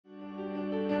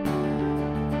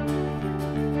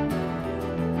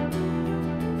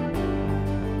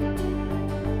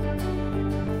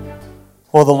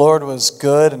Well, the Lord was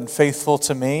good and faithful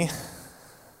to me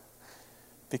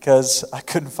because I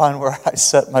couldn't find where I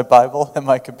set my Bible and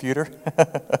my computer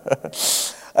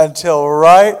until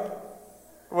right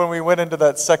when we went into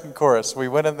that second chorus. We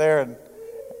went in there and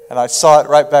I saw it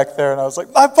right back there, and I was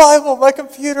like, my Bible, my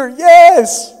computer,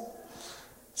 yes!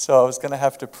 So I was going to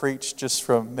have to preach just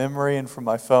from memory and from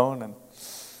my phone. And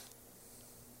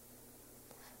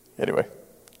anyway,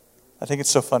 I think it's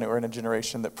so funny. We're in a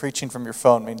generation that preaching from your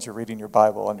phone means you're reading your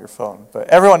Bible on your phone. But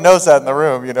everyone knows that in the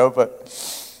room,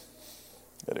 but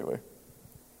anyway.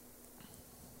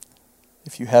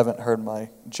 If you haven't heard my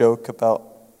joke about,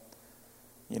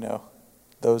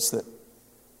 those that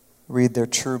read their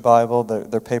true Bible,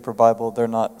 their paper Bible, they're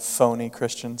not phony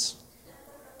Christians.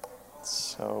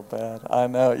 It's so bad. I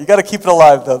know. You got to keep it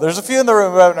alive, though. There's a few in the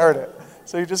room who haven't heard it.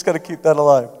 So you just got to keep that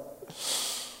alive.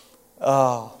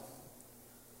 Oh,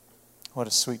 what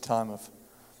a sweet time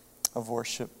of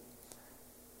worship.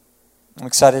 I'm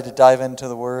excited to dive into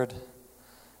the Word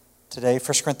today. 1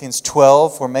 Corinthians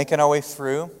 12. We're making our way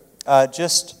through.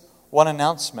 Just one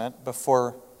announcement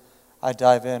before I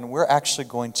dive in. We're actually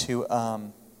going to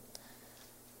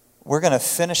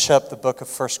finish up the book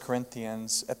of 1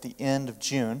 Corinthians at the end of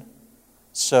June.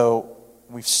 So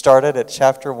we've started at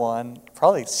chapter 1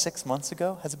 probably 6 months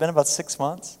ago. Has it been about 6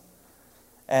 months?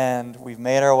 And we've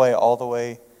made our way all the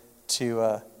way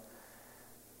to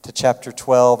chapter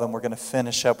 12, and we're going to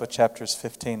finish up with chapters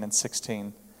 15 and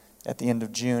 16 at the end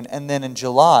of June. And then in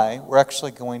July, we're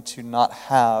actually going to not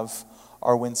have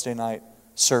our Wednesday night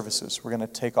services. We're going to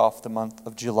take off the month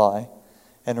of July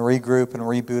and regroup and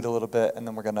reboot a little bit, and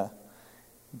then we're going to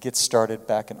get started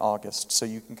back in August. So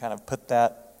you can kind of put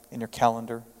that in your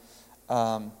calendar.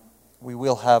 Will we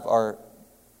have our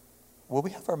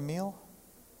meal?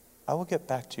 I will get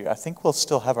back to you. I think we'll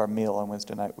still have our meal on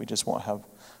Wednesday night. We just won't have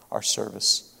our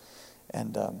service.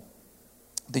 And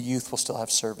the youth will still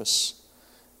have service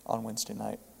on Wednesday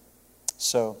night.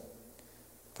 So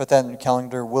put that in your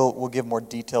calendar. We'll give more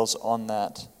details on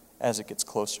that as it gets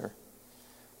closer.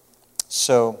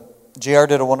 So JR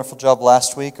did a wonderful job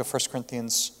last week of 1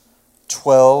 Corinthians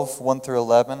 12, 1 through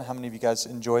 11. How many of you guys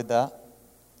enjoyed that?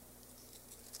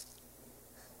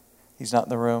 He's not in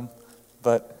the room,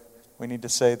 but we need to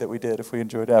say that we did if we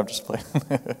enjoyed it. I'm just playing.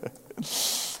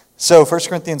 So 1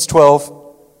 Corinthians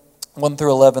 12, 1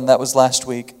 through 11, that was last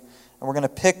week. And we're going to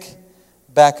pick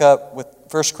back up with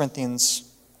 1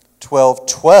 Corinthians 12,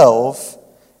 12.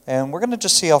 And we're going to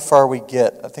just see how far we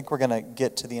get. I think we're going to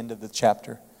get to the end of the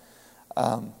chapter.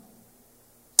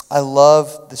 I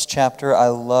love this chapter. I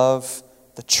love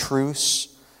the truths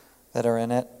that are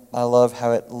in it. I love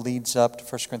how it leads up to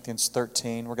 1 Corinthians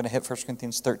 13. We're going to hit 1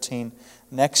 Corinthians 13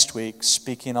 next week,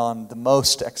 speaking on the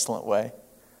most excellent way,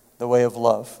 the way of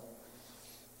love.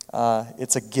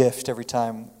 It's a gift every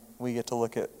time we get to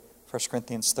look at 1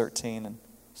 Corinthians 13 and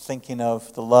thinking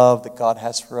of the love that God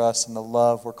has for us and the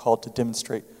love we're called to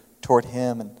demonstrate toward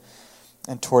Him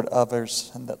and toward others,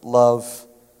 and that love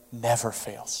never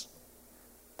fails.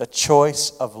 The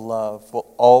choice of love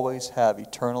will always have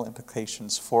eternal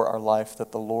implications for our life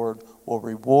that the Lord will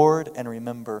reward and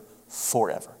remember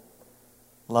forever.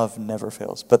 Love never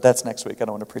fails. But that's next week. I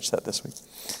don't want to preach that this week.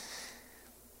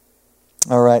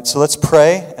 All right, so let's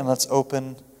pray and let's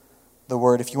open the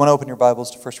Word. If you want to open your Bibles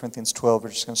to 1 Corinthians 12, we're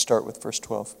just going to start with verse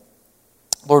 12.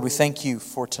 Lord, we thank you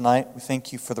for tonight. We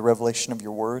thank you for the revelation of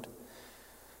your Word.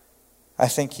 I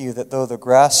thank you that though the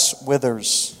grass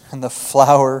withers and the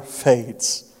flower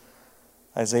fades,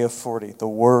 Isaiah 40, the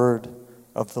word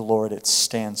of the Lord, it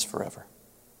stands forever.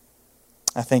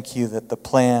 I thank you that the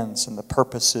plans and the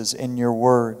purposes in your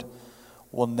word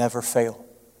will never fail.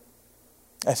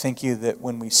 I thank you that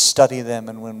when we study them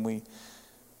and when we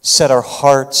set our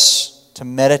hearts to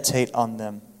meditate on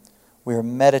them, we are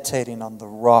meditating on the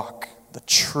rock, the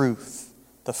truth,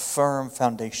 the firm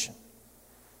foundation.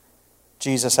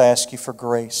 Jesus, I ask you for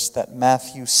grace, that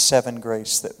Matthew 7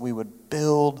 grace, that we would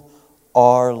build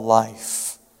our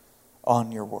life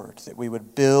on your word, that we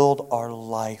would build our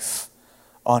life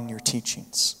on your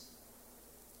teachings.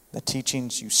 The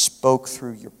teachings you spoke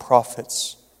through your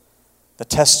prophets, the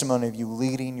testimony of you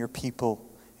leading your people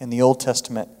in the Old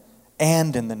Testament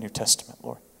and in the New Testament,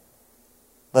 Lord.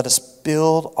 Let us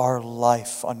build our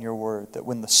life on your word, that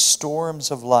when the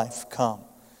storms of life come,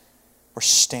 we're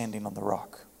standing on the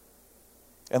rock.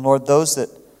 And Lord, those that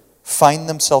find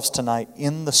themselves tonight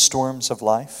in the storms of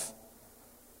life,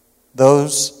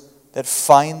 those that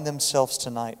find themselves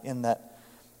tonight in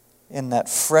that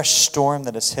fresh storm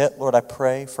that has hit, Lord, I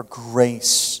pray for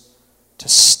grace to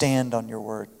stand on your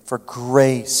word, for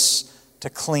grace to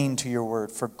cling to your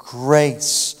word, for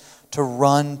grace to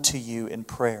run to you in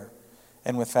prayer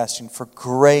and with fasting, for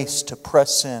grace to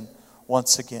press in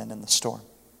once again in the storm.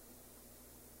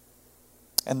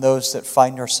 And those that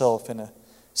find yourself in a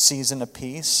season of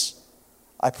peace,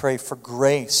 I pray for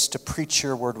grace to preach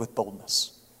your word with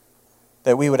boldness.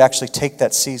 That we would actually take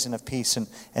that season of peace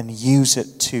and use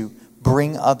it to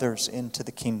bring others into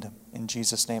the kingdom in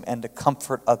Jesus' name and to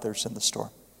comfort others in the storm.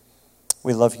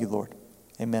 We love you, Lord.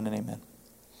 Amen and amen.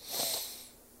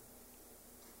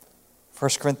 1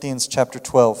 Corinthians chapter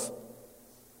 12.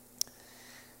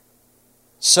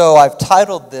 So I've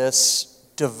titled this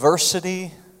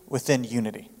Diversity Within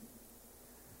Unity.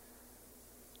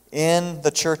 In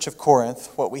the church of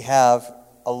Corinth, what we have,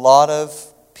 a lot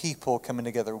of people coming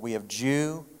together. We have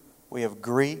Jew, we have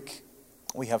Greek,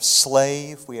 we have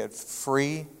slave, we have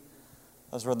free.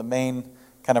 Those were the main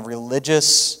kind of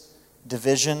religious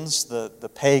divisions,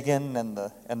 the pagan and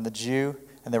the Jew.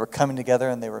 And they were coming together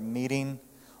and they were meeting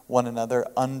one another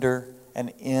under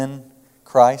and in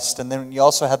Christ. And then you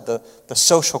also had the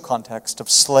social context of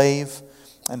slave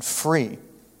and free.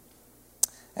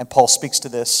 And Paul speaks to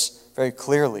this very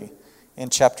clearly in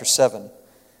chapter 7.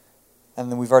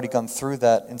 And then we've already gone through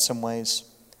that in some ways.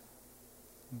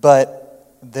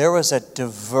 But there was a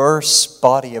diverse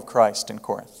body of Christ in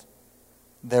Corinth.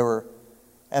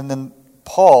 And then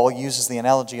Paul uses the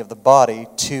analogy of the body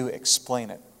to explain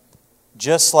it.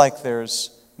 Just like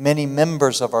there's many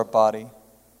members of our body,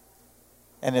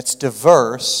 and it's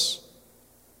diverse,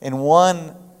 in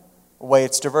one way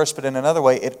it's diverse, but in another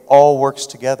way it all works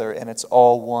together and it's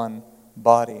all one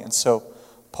body. And so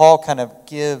Paul kind of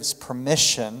gives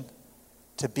permission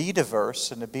to be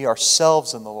diverse and to be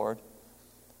ourselves in the Lord.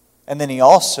 And then he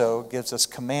also gives us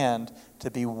command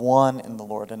to be one in the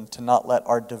Lord and to not let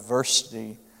our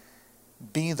diversity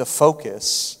be the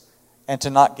focus and to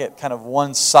not get kind of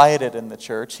one-sided in the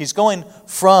church. He's going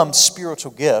from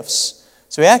spiritual gifts,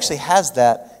 so he actually has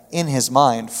that in his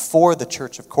mind for the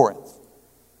church of Corinth.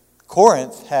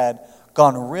 Corinth had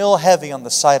gone real heavy on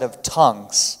the side of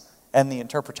tongues and the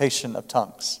interpretation of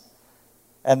tongues.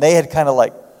 And they had kind of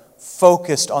like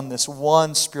focused on this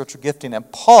one spiritual gifting. And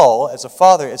Paul, as a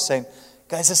father, is saying,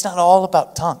 guys, it's not all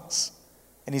about tongues.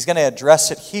 And he's going to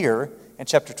address it here in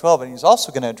chapter 12, and he's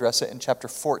also going to address it in chapter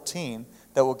 14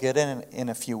 that we'll get in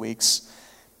a few weeks.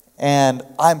 And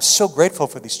I'm so grateful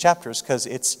for these chapters because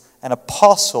it's an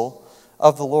apostle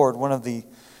of the Lord, one of the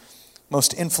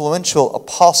most influential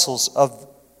apostles of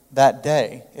that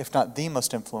day, if not the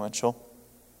most influential,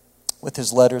 with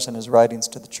his letters and his writings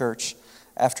to the church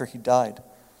after he died.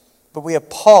 But we have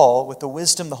Paul, with the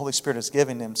wisdom the Holy Spirit has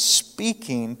given him,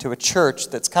 speaking to a church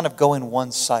that's kind of going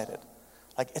one-sided.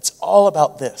 Like, it's all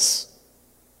about this.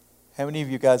 How many of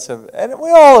you guys have, and we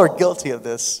all are guilty of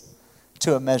this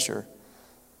to a measure,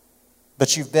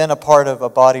 but you've been a part of a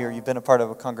body or you've been a part of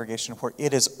a congregation where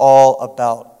it is all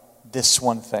about this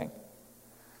one thing.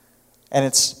 And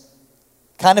it's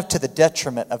kind of to the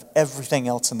detriment of everything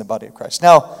else in the body of Christ.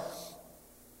 Now,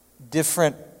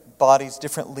 different bodies,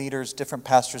 different leaders, different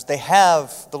pastors,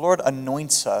 the Lord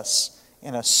anoints us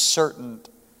in a certain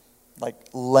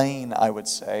lane, I would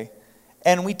say.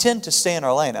 And we tend to stay in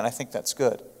our lane, and I think that's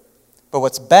good. But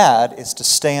what's bad is to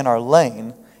stay in our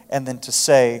lane and then to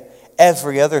say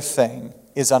every other thing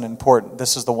is unimportant.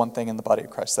 This is the one thing in the body of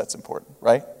Christ that's important,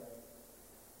 right?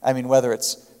 I mean, whether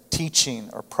it's teaching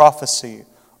or prophecy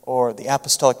or the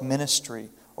apostolic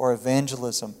ministry or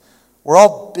evangelism, we're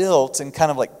all built and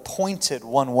kind of pointed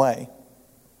one way.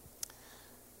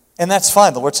 And that's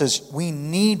fine. The Lord says we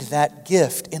need that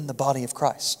gift in the body of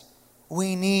Christ.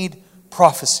 We need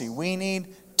prophecy. We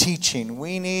need teaching.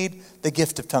 We need the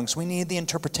gift of tongues. We need the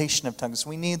interpretation of tongues.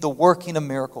 We need the working of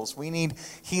miracles. We need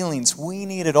healings. We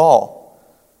need it all.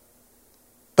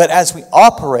 But as we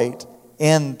operate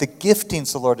in the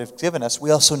giftings the Lord has given us,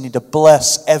 we also need to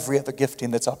bless every other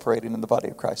gifting that's operating in the body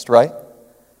of Christ, right?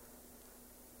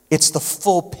 It's the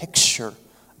full picture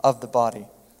of the body.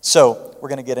 So we're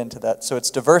going to get into that. So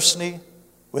it's diversity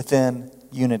within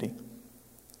unity.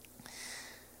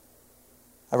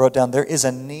 I wrote down, there is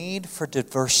a need for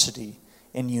diversity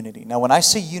in unity. Now, when I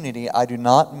say unity, I do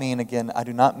not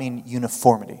mean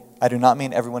uniformity. I do not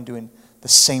mean everyone doing the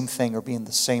same thing or being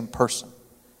the same person.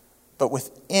 But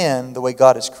within the way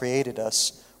God has created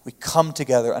us, we come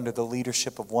together under the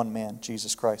leadership of one man,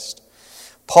 Jesus Christ.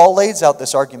 Paul lays out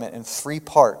this argument in 3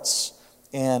 parts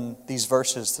in these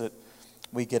verses that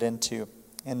we get into.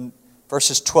 In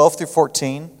verses 12 through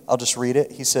 14, I'll just read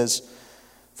it. He says,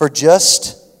 "For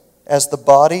just as the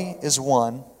body is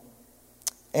one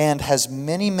and has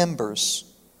many members,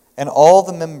 and all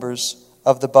the members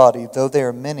of the body, though they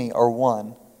are many, are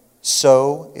one,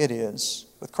 so it is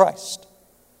with Christ.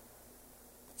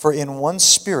 For in one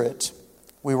Spirit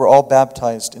we were all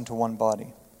baptized into one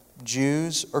body,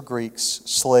 Jews or Greeks,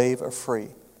 slave or free,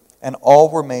 and all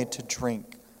were made to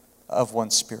drink of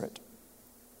one Spirit.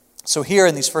 So here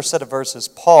in these first set of verses,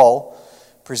 Paul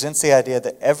presents the idea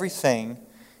that everything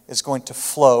is going to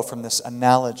flow from this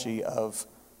analogy of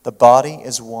the body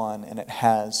is one and it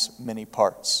has many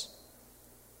parts.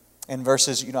 In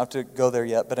verses, you don't have to go there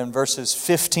yet, but in verses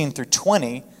 15 through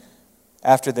 20,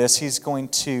 after this, he's going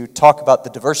to talk about the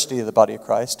diversity of the body of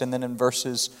Christ. And then in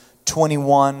verses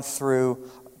 21 through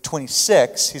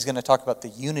 26, he's going to talk about the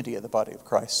unity of the body of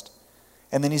Christ.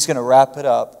 And then he's going to wrap it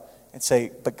up and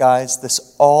say, but guys,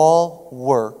 this all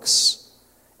works,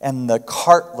 and the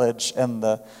cartilage and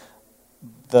the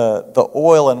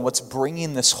oil and what's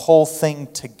bringing this whole thing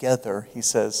together, he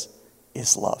says,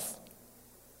 is love.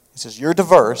 He says, you're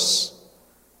diverse,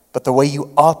 but the way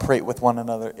you operate with one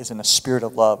another is in a spirit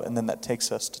of love. And then that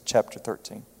takes us to chapter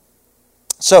 13.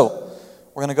 So,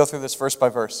 we're going to go through this verse by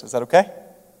verse. Is that okay?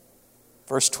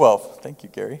 Verse 12. Thank you,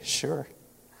 Gary. Sure.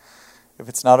 If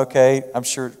it's not okay, I'm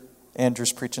sure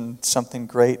Andrew's preaching something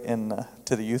great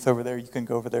to the youth over there. You can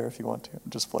go over there if you want to.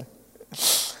 Just play.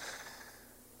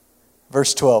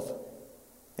 Verse 12.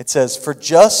 It says, for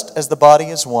just as the body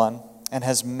is one and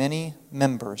has many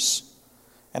members,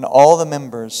 and all the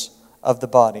members of the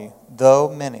body,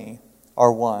 though many,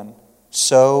 are one,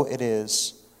 so it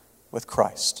is with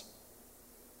Christ.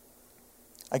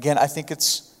 Again, I think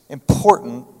it's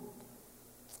important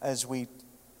as we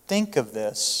think of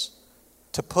this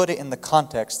to put it in the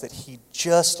context that he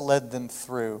just led them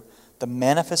through the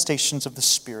manifestations of the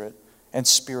Spirit and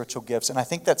spiritual gifts. And I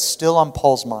think that's still on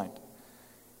Paul's mind.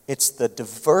 It's the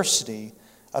diversity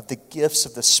of the gifts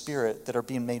of the Spirit that are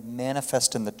being made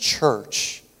manifest in the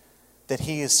church that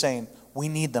he is saying, we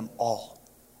need them all.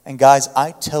 And guys,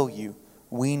 I tell you,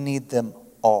 we need them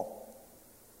all.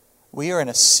 We are in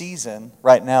a season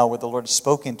right now where the Lord has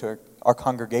spoken to our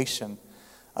congregation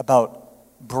about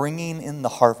bringing in the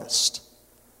harvest.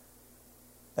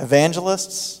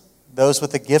 Evangelists, those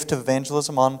with the gift of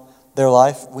evangelism on their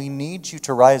life, we need you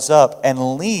to rise up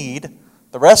and lead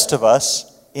the rest of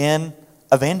us in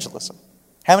evangelism.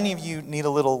 How many of you need a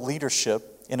little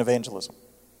leadership in evangelism?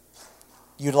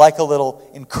 You'd like a little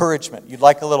encouragement. You'd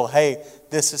like a little, hey,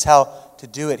 this is how to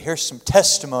do it. Here's some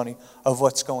testimony of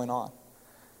what's going on.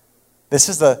 This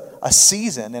is a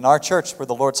season in our church where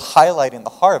the Lord's highlighting the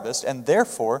harvest, and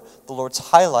therefore the Lord's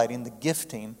highlighting the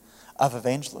gifting of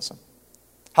evangelism.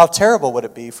 How terrible would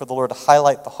it be for the Lord to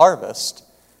highlight the harvest,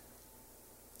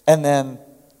 and then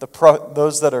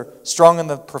those that are strong in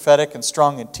the prophetic and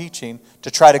strong in teaching to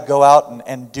try to go out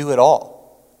and do it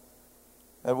all?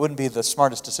 That wouldn't be the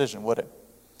smartest decision, would it?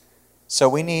 So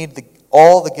we need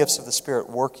all the gifts of the Spirit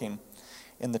working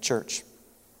in the church.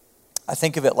 I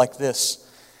think of it like this.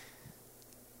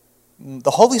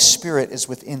 The Holy Spirit is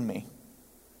within me.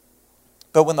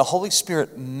 But when the Holy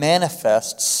Spirit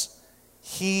manifests,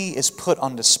 He is put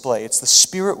on display. It's the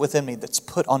Spirit within me that's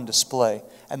put on display.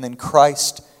 And then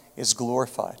Christ is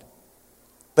glorified.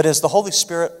 But is the Holy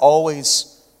Spirit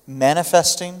always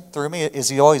manifesting through me? Is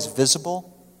He always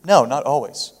visible? No, not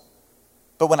always.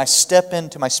 But when I step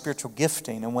into my spiritual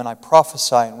gifting, and when I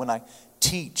prophesy, and when I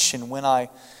teach, and when I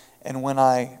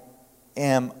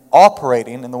am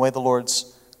operating in the way the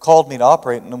Lord's called me to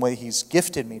operate, in the way He's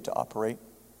gifted me to operate,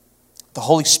 the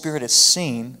Holy Spirit is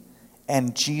seen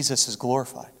and Jesus is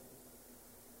glorified.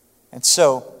 And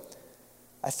so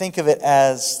I think of it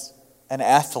as an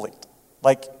athlete.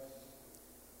 Like,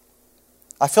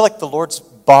 I feel like the Lord's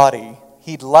body,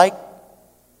 He'd like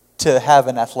to have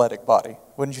an athletic body.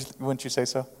 Wouldn't you say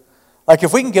so? Like,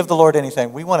 if we can give the Lord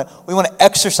anything, we want to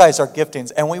exercise our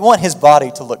giftings, and we want His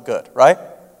body to look good, right?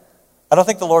 I don't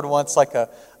think the Lord wants like a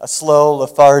slow,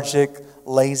 lethargic,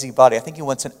 lazy body. I think He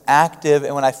wants an active,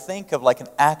 and when I think of like an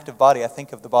active body, I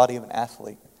think of the body of an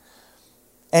athlete.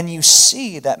 And you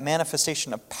see that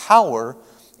manifestation of power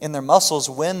in their muscles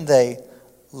when they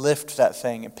lift that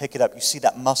thing and pick it up. You see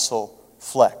that muscle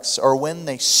flex. Or when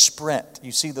they sprint,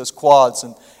 you see those quads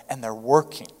and they're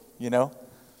working, you know?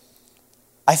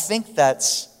 I think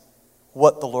that's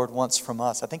what the Lord wants from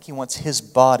us. I think He wants His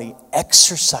body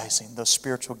exercising those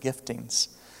spiritual giftings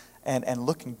and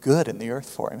looking good in the earth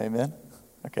for Him. Amen?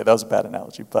 Okay, that was a bad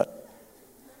analogy, but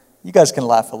you guys can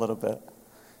laugh a little bit.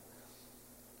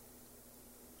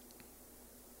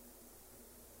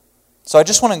 So I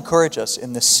just want to encourage us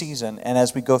in this season, and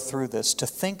as we go through this, to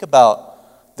think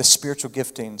about the spiritual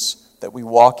giftings that we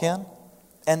walk in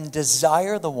and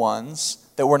desire the ones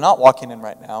that we're not walking in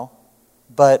right now,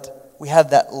 but we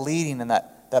have that leading and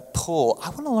that pull. I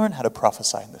want to learn how to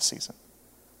prophesy in this season.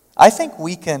 I think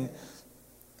we can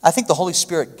I think the Holy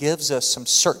Spirit gives us some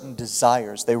certain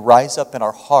desires. They rise up in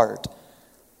our heart.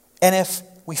 And if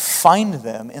we find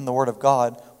them in the Word of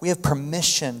God, we have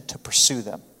permission to pursue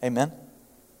them. Amen?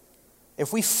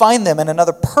 If we find them in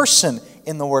another person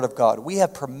in the Word of God, we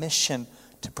have permission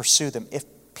to pursue them. If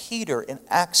Peter in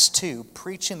Acts 2,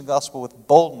 preaching the gospel with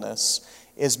boldness,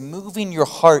 is moving your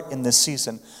heart in this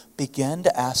season, begin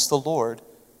to ask the Lord,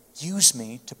 use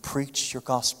me to preach your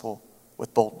gospel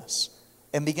with boldness.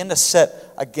 And begin to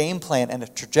set a game plan and a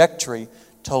trajectory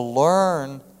to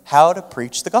learn how to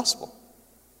preach the gospel.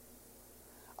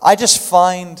 I just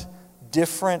find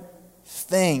different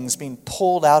things being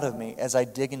pulled out of me as I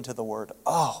dig into the Word.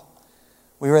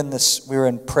 We were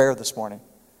in prayer this morning,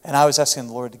 and I was asking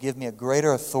the Lord to give me a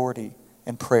greater authority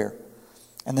in prayer.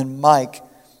 And then Mike,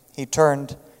 he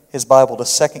turned his Bible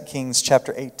to 2 Kings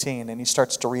chapter 18, and he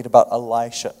starts to read about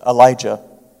Elijah.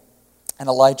 And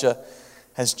Elijah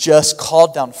has just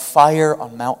called down fire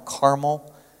on Mount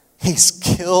Carmel. He's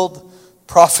killed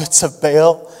prophets of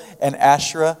Baal and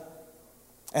Asherah.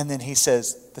 And then he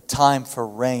says, the time for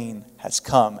rain has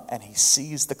come. And he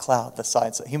sees the cloud, the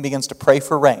sides. He begins to pray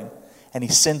for rain. And he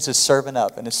sends his servant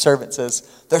up. And his servant says,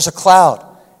 there's a cloud,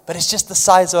 but it's just the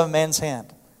size of a man's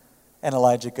hand. And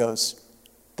Elijah goes,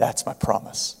 that's my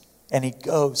promise. And he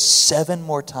goes 7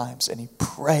 more times. And he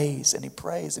prays and he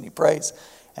prays and he prays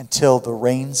until the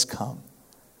rains come.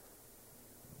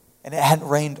 And it hadn't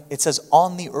rained, it says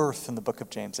on the earth in the book of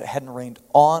James. It hadn't rained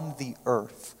on the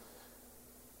earth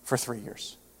for 3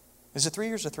 years. Is it 3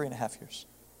 years or 3.5 years?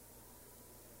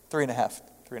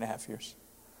 3.5 years.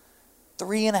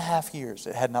 3.5 years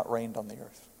it had not rained on the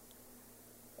earth.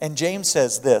 And James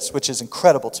says this, which is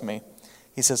incredible to me.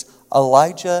 He says,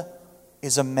 Elijah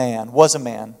was a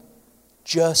man,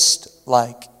 just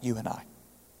like you and I.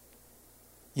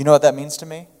 You know what that means to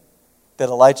me? That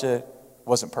Elijah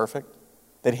wasn't perfect.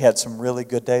 That he had some really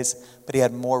good days, but he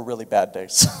had more really bad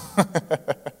days.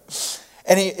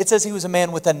 And it says he was a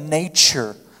man with a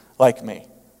nature like me.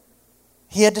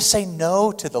 He had to say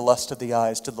no to the lust of the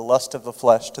eyes, to the lust of the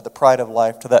flesh, to the pride of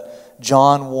life, to that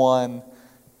John 1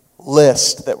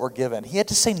 list that we're given. He had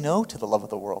to say no to the love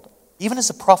of the world, even as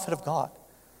a prophet of God.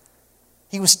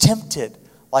 He was tempted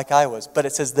like I was, but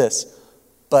it says this,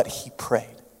 but he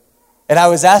prayed. And I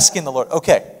was asking the Lord,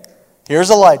 okay,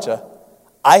 here's Elijah.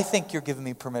 I think you're giving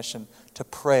me permission to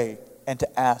pray and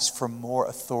to ask for more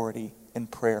authority in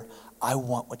prayer. I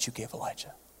want what you gave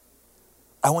Elijah.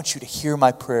 I want you to hear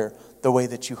my prayer the way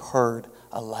that you heard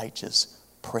Elijah's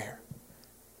prayer.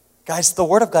 Guys, the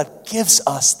Word of God gives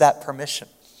us that permission.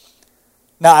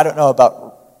 Now, I don't know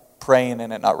about praying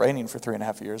and it not raining for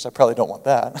 3.5 years. I probably don't want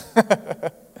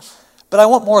that. But I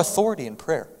want more authority in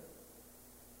prayer.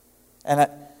 And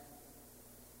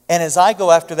as I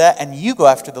go after that and you go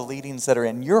after the leadings that are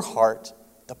in your heart,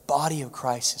 the body of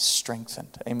Christ is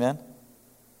strengthened. Amen?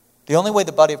 The only way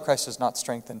the body of Christ is not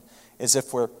strengthened is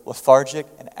if we're lethargic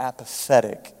and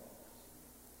apathetic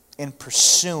in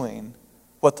pursuing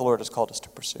what the Lord has called us to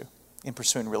pursue. In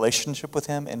pursuing relationship with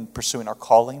Him, in pursuing our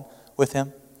calling with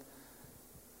Him.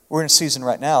 We're in a season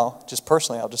right now, just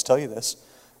personally, I'll just tell you this.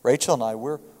 Rachel and I,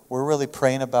 we're really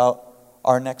praying about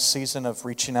our next season of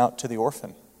reaching out to the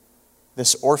orphan.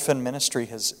 This orphan ministry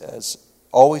has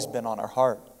always been on our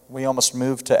heart. We almost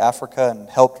moved to Africa and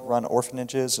helped run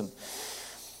orphanages, and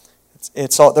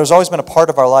there's always been a part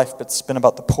of our life, but it's been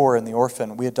about the poor and the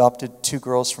orphan. We adopted 2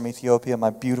 girls from Ethiopia, my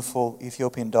beautiful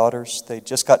Ethiopian daughters. They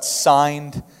just got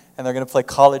signed, and they're going to play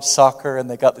college soccer, and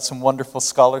they got some wonderful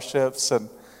scholarships. And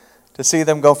to see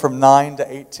them go from 9 to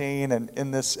 18, and in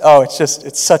this,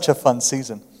 it's such a fun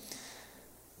season.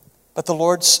 But the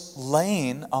Lord's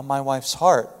laying on my wife's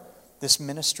heart this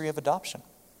ministry of adoption.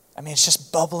 I mean, it's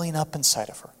just bubbling up inside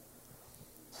of her.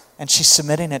 And she's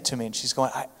submitting it to me, and she's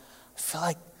going, I feel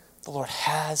like the Lord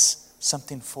has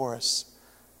something for us.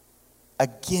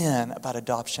 Again, about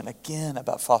adoption. Again,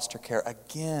 about foster care.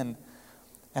 Again.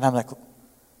 And I'm like,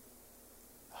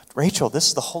 Rachel, this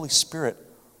is the Holy Spirit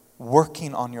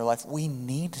working on your life. We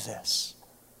need this.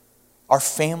 Our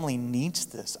family needs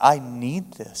this. I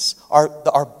need this.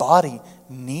 Our body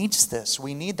needs this.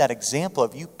 We need that example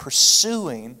of you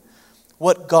pursuing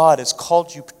what God has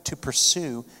called you to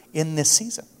pursue in this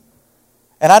season.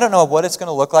 And I don't know what it's going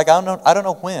to look like. I don't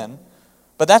know when.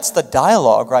 But that's the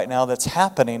dialogue right now that's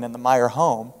happening in the Meyer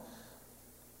home.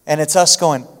 And it's us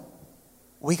going,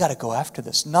 we got to go after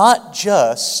this. Not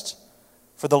just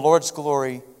for the Lord's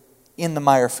glory in the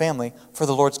Meyer family, for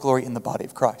the Lord's glory in the body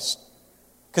of Christ.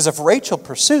 Because if Rachel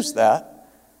pursues that,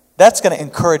 that's going to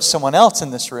encourage someone else in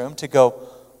this room to go,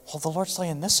 well, the Lord's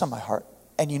laying this on my heart.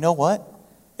 And you know what?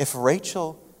 If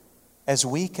Rachel as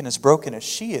weak and as broken as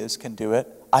she is can do it,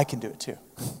 I can do it too.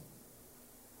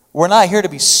 We're not here to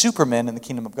be supermen in the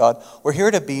kingdom of God. We're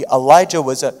here to be, Elijah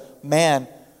was a man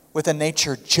with a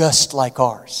nature just like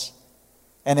ours.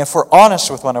 And if we're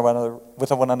honest with one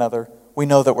another, we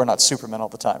know that we're not supermen all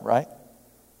the time, right?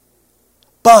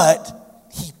 But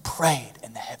he prayed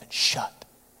and the heavens shut.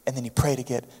 And then he prayed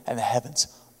again and the heavens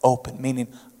opened. Meaning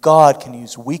God can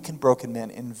use weak and broken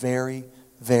men in very,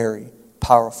 very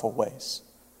powerful ways.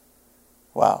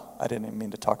 Wow, I didn't even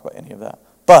mean to talk about any of that.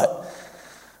 But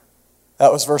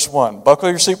that was verse 1. Buckle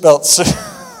your seatbelts.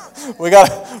 we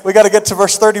got to get to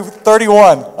verse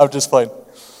 31. I'm just playing.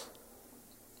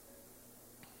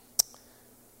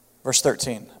 Verse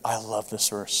 13. I love this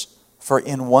verse. For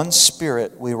in one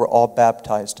Spirit we were all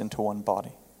baptized into one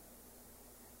body.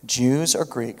 Jews or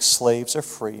Greeks, slaves or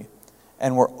free,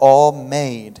 and we're all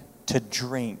made to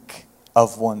drink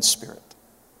of one Spirit.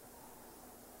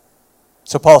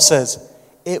 So Paul says,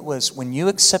 it was when you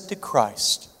accepted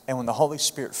Christ and when the Holy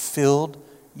Spirit filled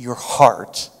your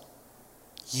heart,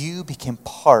 you became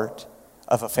part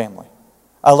of a family.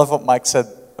 I love what Mike said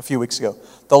a few weeks ago.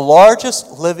 The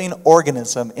largest living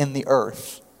organism in the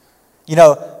earth. You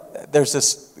know, there's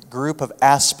this group of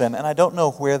aspen, and I don't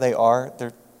know where they are.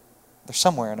 They're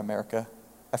somewhere in America.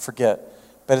 I forget.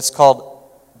 But it's called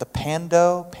the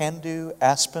Pandu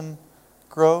Aspen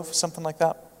Grove, something like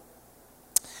that.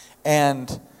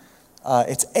 And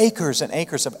it's acres and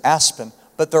acres of aspen,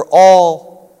 but they're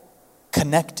all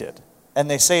connected. And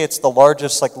they say it's the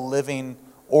largest living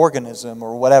organism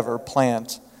or whatever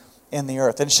plant in the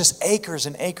earth. And it's just acres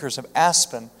and acres of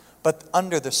aspen, but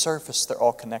under the surface they're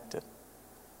all connected.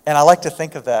 And I like to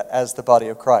think of that as the body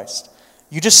of Christ.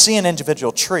 You just see an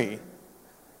individual tree,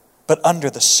 but under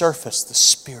the surface the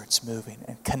Spirit's moving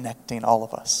and connecting all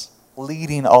of us,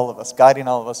 leading all of us, guiding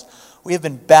all of us. We have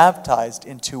been baptized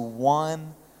into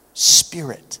one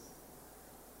Spirit.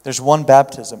 There's one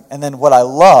baptism. And then what I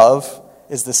love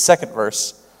is the second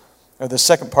verse, or the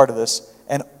second part of this.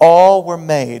 And all were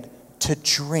made to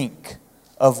drink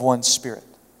of one Spirit.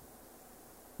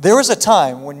 There was a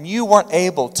time when you weren't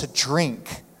able to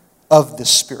drink of the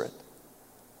Spirit.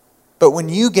 But when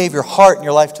you gave your heart and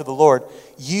your life to the Lord,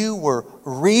 you were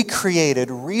recreated,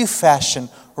 refashioned,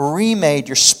 remade.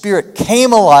 Your spirit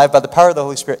came alive by the power of the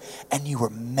Holy Spirit, and you were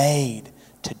made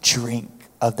to drink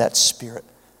of that Spirit.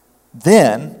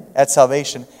 Then, at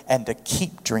salvation, and to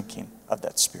keep drinking of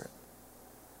that Spirit.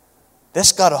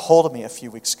 This got a hold of me a few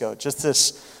weeks ago. Just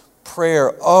this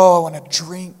prayer, I want to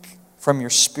drink from your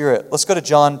Spirit. Let's go to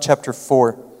John chapter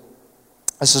 4.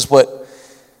 This is what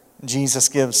Jesus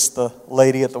gives the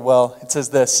lady at the well. It says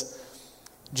this.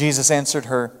 Jesus answered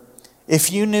her,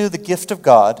 if you knew the gift of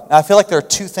God. Now I feel like there are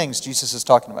two things Jesus is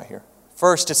talking about here.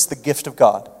 First, it's the gift of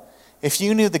God. If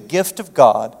you knew the gift of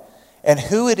God and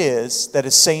who it is that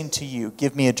is saying to you,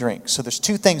 give me a drink. So there's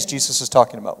two things Jesus is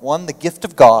talking about. One, the gift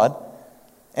of God,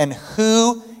 and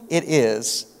who it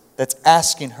is that's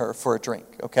asking her for a drink,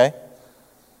 okay?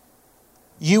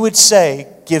 You would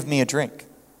say, give me a drink.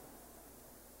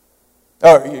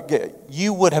 Or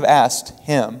you would have asked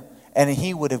him, and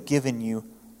he would have given you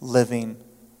living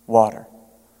water.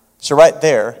 So right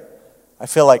there, I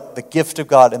feel like the gift of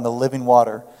God and the living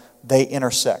water, they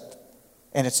intersect.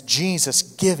 And it's Jesus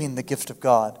giving the gift of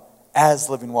God as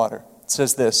living water. It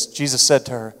says this, Jesus said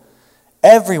to her,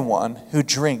 everyone who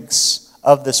drinks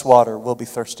of this water will be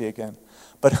thirsty again.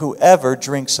 But whoever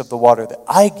drinks of the water that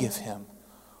I give him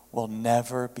will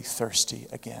never be thirsty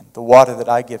again. The water that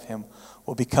I give him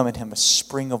will become in him a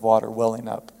spring of water welling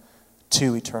up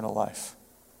to eternal life.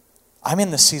 I'm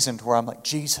in the season where I'm like,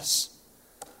 Jesus,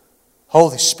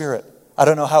 Holy Spirit, I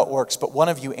don't know how it works, but one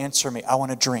of you answer me. I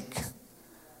want a drink.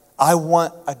 I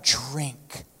want a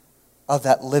drink of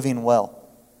that living well.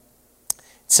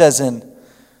 It says in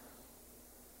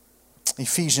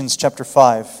Ephesians chapter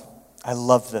 5, I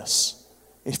love this.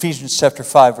 Ephesians chapter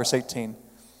 5, verse 18.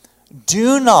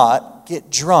 Do not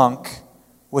get drunk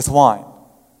with wine,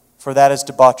 for that is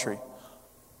debauchery.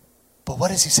 But what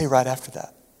does he say right after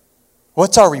that?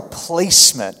 What's our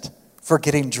replacement for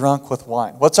getting drunk with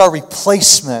wine? What's our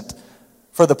replacement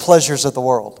for the pleasures of the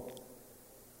world?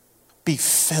 Be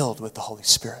filled with the Holy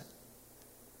Spirit.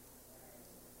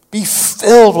 Be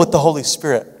filled with the Holy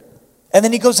Spirit. And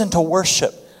then he goes into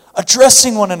worship,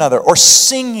 addressing one another or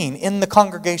singing in the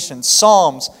congregation,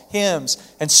 psalms, hymns,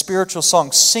 and spiritual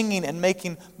songs, singing and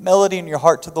making melody in your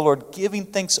heart to the Lord, giving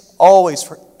thanks always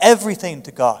for everything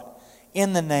to God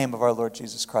in the name of our Lord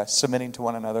Jesus Christ, submitting to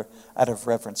one another out of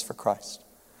reverence for Christ.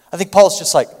 I think Paul's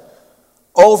just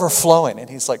overflowing, and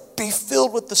he's like, be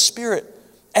filled with the Spirit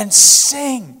and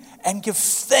sing and give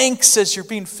thanks as you're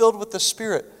being filled with the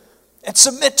Spirit. and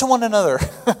submit to one another.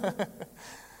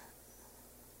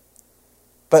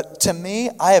 But to me,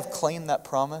 I have claimed that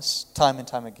promise time and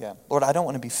time again. Lord, I don't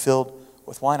want to be filled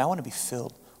with wine. I want to be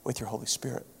filled with your Holy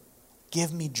Spirit.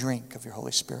 Give me drink of your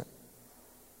Holy Spirit.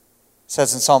 It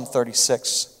says in Psalm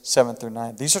 36, 7 through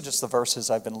 9. These are just the verses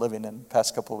I've been living in the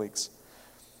past couple of weeks.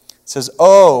 It says,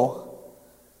 "Oh,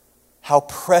 how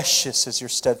precious is your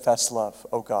steadfast love,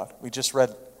 O God." We just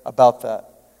read about that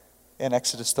in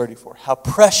Exodus 34. How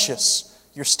precious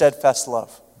your steadfast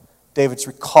love. David's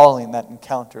recalling that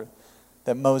encounter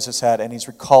that Moses had, and he's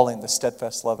recalling the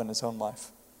steadfast love in his own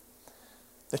life.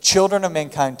 "The children of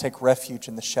mankind take refuge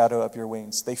in the shadow of your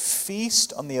wings. They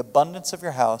feast on the abundance of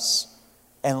your house,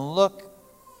 and look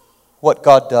what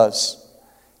God does.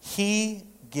 He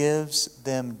gives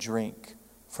them drink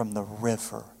from the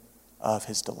river of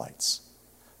his delights.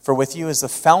 For with you is the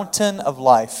fountain of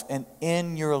life, and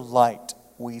in your light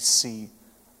we see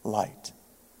light."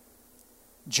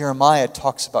 Jeremiah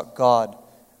talks about God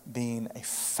being a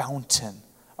fountain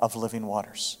of living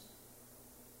waters.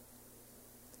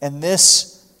 And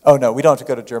this, oh no, we don't have to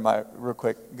go to Jeremiah real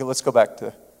quick. Let's go back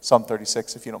to Psalm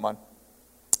 36 if you don't mind.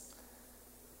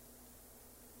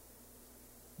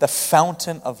 The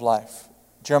fountain of life.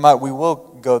 Jeremiah, we will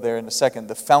go there in a second.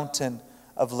 The fountain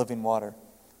of living water.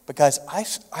 But guys, I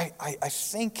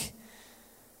think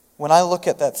when I look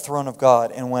at that throne of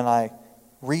God and when I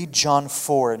read John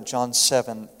 4 and John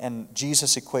 7, and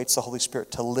Jesus equates the Holy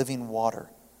Spirit to living water,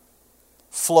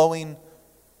 flowing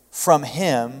from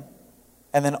him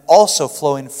and then also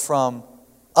flowing from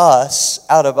us,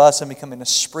 out of us, and becoming a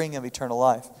spring of eternal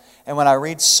life. And when I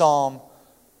read Psalm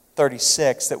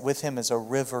 36, that with him is a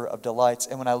river of delights.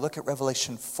 And when I look at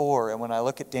Revelation 4, and when I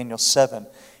look at Daniel 7,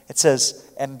 it says,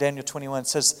 and Daniel 21, it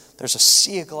says, there's a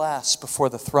sea of glass before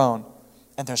the throne,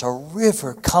 and there's a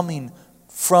river coming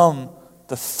from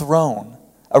the throne,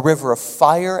 a river of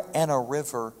fire and a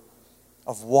river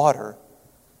of water.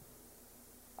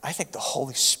 I think the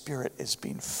Holy Spirit is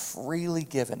being freely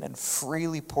given and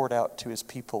freely poured out to his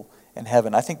people in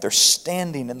heaven. I think they're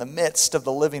standing in the midst of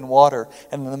the living water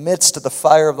and in the midst of the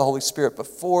fire of the Holy Spirit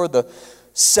before the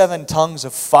 7 tongues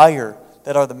of fire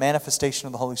that are the manifestation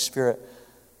of the Holy Spirit.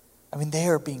 I mean, they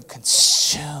are being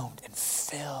consumed and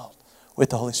filled with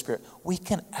the Holy Spirit. We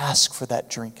can ask for that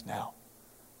drink now.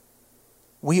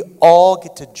 We all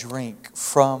get to drink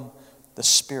from the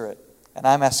Spirit. And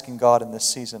I'm asking God in this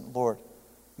season, Lord,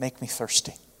 make me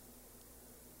thirsty.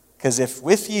 Because if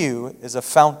with you is a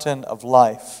fountain of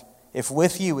life, if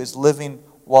with you is living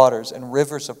waters and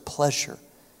rivers of pleasure,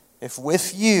 if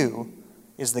with you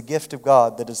is the gift of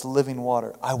God that is living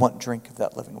water, I want drink of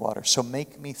that living water. So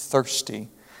make me thirsty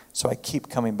so I keep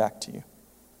coming back to you.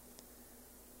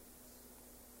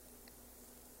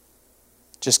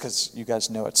 Just because you guys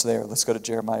know it's there, let's go to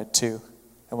Jeremiah 2.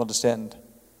 And we'll just end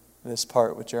this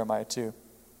part with Jeremiah 2.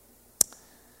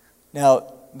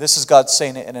 Now, this is God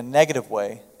saying it in a negative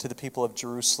way to the people of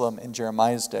Jerusalem in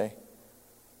Jeremiah's day.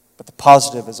 But the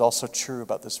positive is also true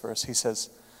about this verse. He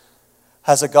says,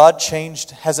 has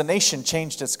a nation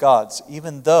changed its gods,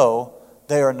 even though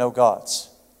they are no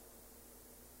gods?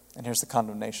 And here's the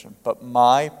condemnation. But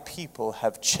my people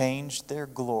have changed their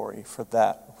glory for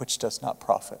that which does not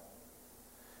profit.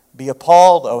 Be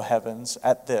appalled, O heavens,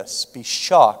 at this. Be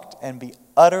shocked and be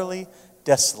utterly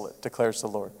desolate, declares the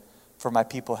Lord. For my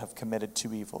people have committed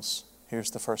 2 evils.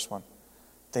 Here's the first one.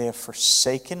 They have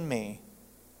forsaken me,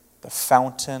 the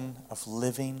fountain of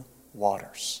living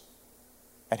waters.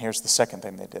 And here's the second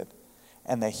thing they did.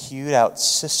 And they hewed out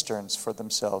cisterns for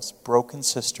themselves, broken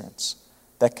cisterns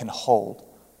that can hold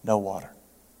no water.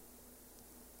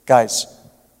 Guys,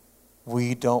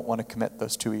 we don't want to commit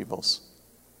those 2 evils.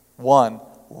 One,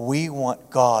 we want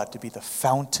God to be the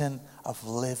fountain of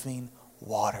living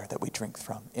water that we drink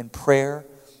from. In prayer,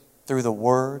 through the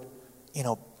word, in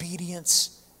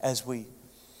obedience as we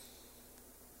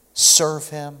serve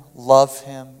him, love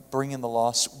him, bring in the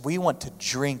lost. We want to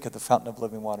drink of the fountain of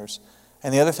living waters.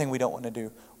 And the other thing we don't want to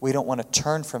do, we don't want to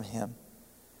turn from him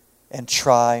and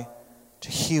try to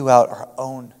hew out our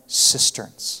own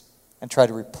cisterns and try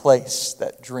to replace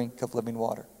that drink of living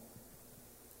water.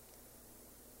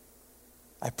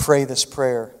 I pray this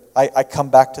prayer. I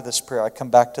come back to this prayer. I come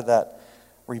back to that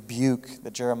rebuke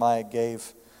that Jeremiah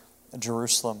gave in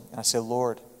Jerusalem. And I say,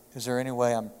 Lord, is there any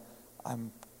way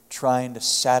I'm trying to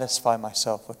satisfy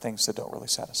myself with things that don't really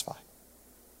satisfy?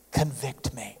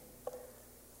 Convict me.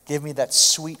 Give me that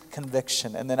sweet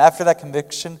conviction. And then after that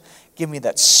conviction, give me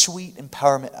that sweet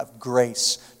empowerment of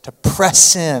grace to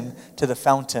press in to the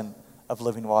fountain of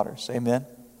living waters. Amen?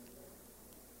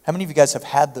 How many of you guys have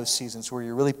had those seasons where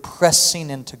you're really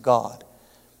pressing into God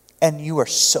and you are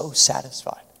so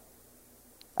satisfied?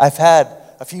 I've had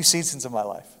a few seasons of my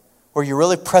life where you're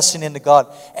really pressing into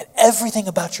God and everything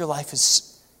about your life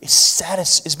is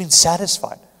being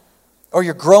satisfied. Or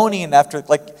you're groaning after,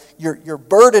 like you're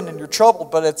burdened and you're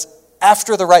troubled, but it's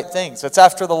after the right things. It's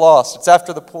after the lost. It's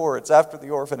after the poor. It's after the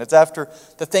orphan. It's after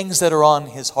the things that are on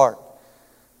his heart.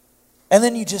 And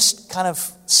then you just kind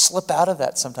of slip out of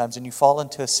that sometimes and you fall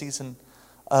into a season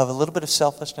of a little bit of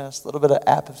selfishness, a little bit of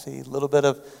apathy, a little bit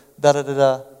of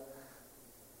da-da-da-da.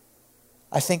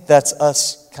 I think that's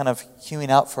us kind of hewing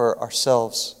out for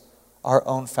ourselves our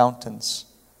own fountains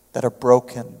that are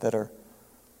broken, and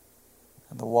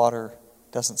the water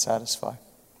doesn't satisfy.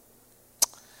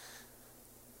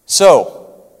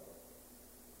 So,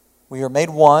 we are made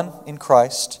one in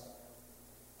Christ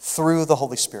through the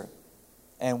Holy Spirit.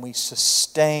 And we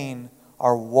sustain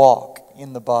our walk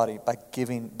in the body by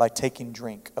taking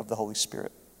drink of the Holy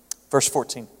Spirit. Verse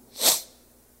 14.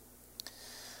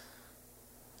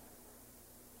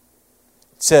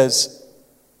 It says,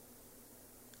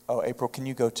 April, can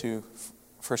you go to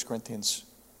 1 Corinthians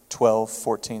 12,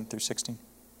 14 through 16?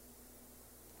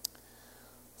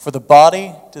 For the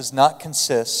body does not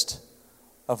consist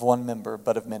of one member,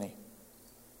 but of many.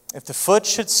 If the foot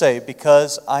should say,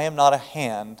 because I am not a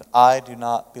hand, I do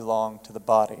not belong to the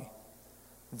body,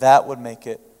 that would make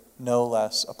it no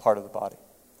less a part of the body.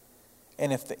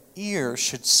 And if the ear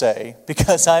should say,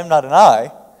 because I am not an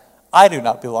eye, I do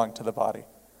not belong to the body,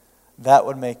 that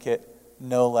would make it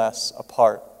no less a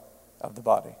part of the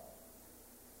body.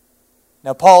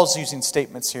 Now, Paul's using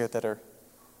statements here that are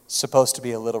supposed to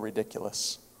be a little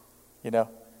ridiculous. You know,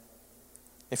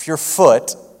 if your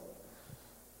foot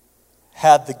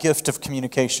had the gift of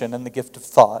communication and the gift of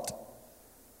thought,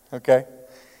 okay,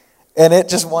 and it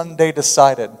just one day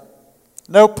decided,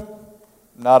 nope,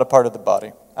 not a part of the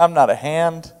body. I'm not a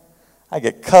hand. I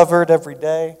get covered every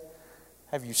day.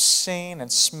 Have you seen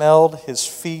and smelled his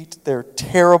feet? They're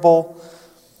terrible,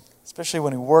 especially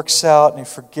when he works out and he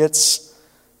forgets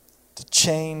to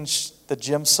change the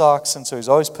gym socks, and so he's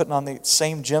always putting on the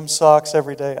same gym socks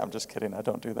every day. I'm just kidding, I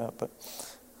don't do that, but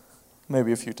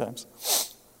maybe a few times.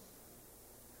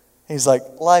 He's like,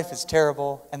 life is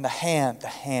terrible, and the hand,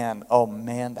 oh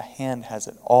man, the hand has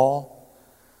it all.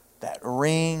 That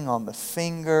ring on the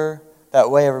finger,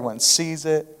 that way everyone sees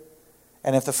it.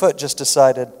 And if the foot just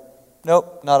decided,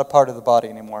 nope, not a part of the body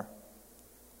anymore,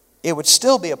 it would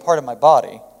still be a part of my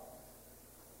body,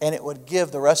 and it would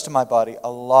give the rest of my body a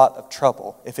lot of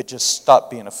trouble if it just stopped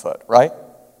being a foot, right?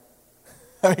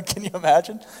 I mean, can you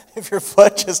imagine if your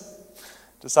foot just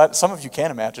decided? Some of you can't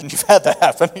imagine. You've had that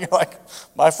happen. You're like,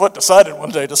 my foot decided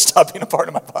one day to stop being a part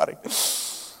of my body.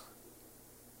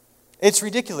 It's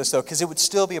ridiculous, though, because it would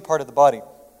still be a part of the body.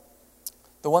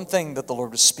 The one thing that the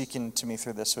Lord was speaking to me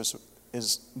through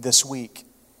this week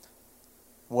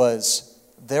was,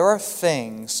 there are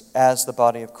things as the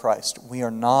body of Christ we are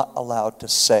not allowed to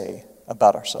say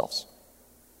about ourselves.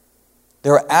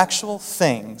 There are actual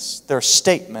things, there are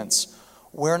statements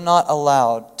we're not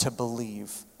allowed to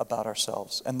believe about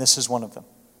ourselves, and this is one of them.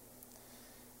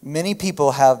 Many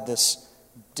people have this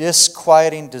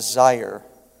disquieting desire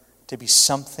to be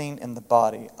something in the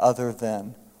body other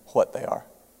than what they are.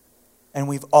 And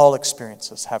we've all experienced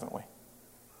this, haven't we?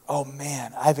 Oh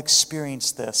man, I've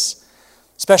experienced this.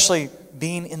 Especially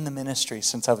being in the ministry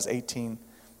since I was 18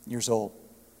 years old.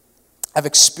 I've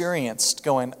experienced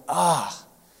going, I'm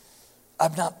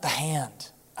not the hand,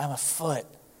 I'm a foot.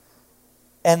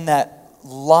 And that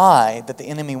lie that the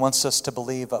enemy wants us to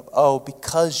believe of,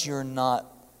 because you're not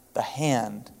the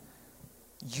hand,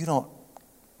 you don't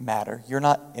matter, you're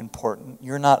not important,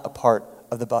 you're not a part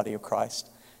of the body of Christ.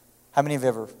 How many of you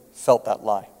ever felt that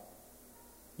lie?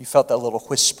 You felt that little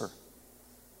whisper.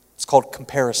 It's called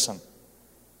comparison.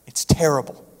 It's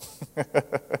terrible.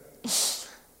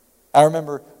 I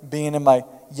remember being in my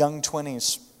young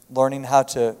 20s, learning how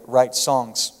to write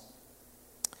songs.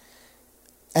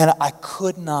 And I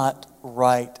could not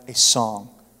write a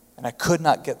song. And I could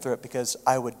not get through it because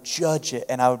I would judge it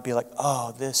and I would be like,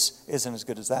 this isn't as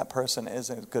good as that person,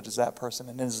 isn't as good as that person,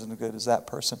 and isn't as good as that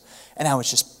person. And I was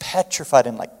just petrified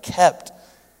and kept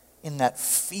in that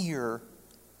fear.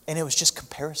 And it was just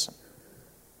comparison.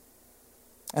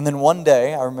 And then one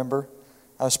day, I remember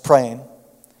I was praying,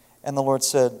 and the Lord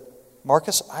said,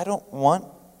 Marcus, I don't want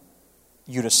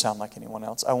you to sound like anyone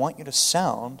else. I want you to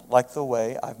sound like the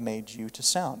way I've made you to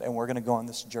sound, and we're going to go on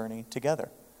this journey together.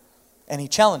 And he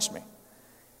challenged me.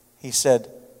 He said,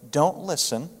 don't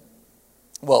listen.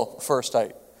 Well, first,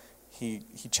 he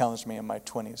challenged me in my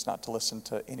 20s not to listen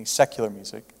to any secular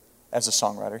music as a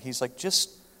songwriter. He's like,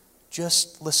 just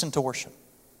listen to worship.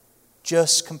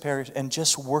 Just compare and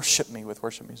just worship me with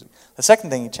worship music. The second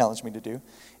thing he challenged me to do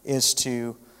is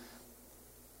to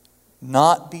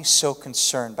not be so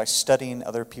concerned by studying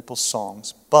other people's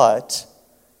songs, but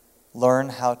learn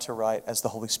how to write as the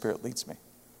Holy Spirit leads me.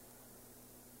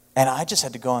 And I just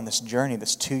had to go on this journey,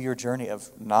 this 2-year journey of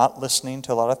not listening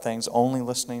to a lot of things, only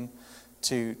listening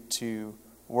to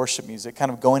worship music,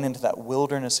 kind of going into that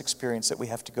wilderness experience that we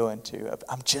have to go into.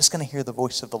 I'm just going to hear the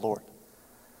voice of the Lord.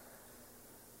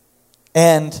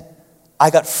 And I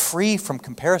got free from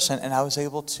comparison, and I was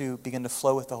able to begin to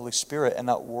flow with the Holy Spirit and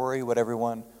not worry what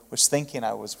everyone was thinking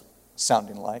I was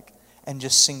sounding like, and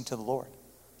just sing to the Lord.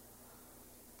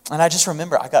 And I just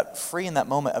remember I got free in that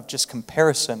moment of just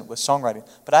comparison with songwriting.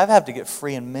 But I've had to get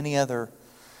free in many other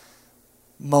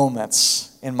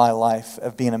moments in my life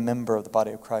of being a member of the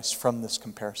body of Christ from this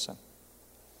comparison.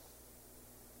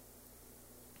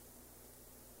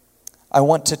 I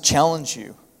want to challenge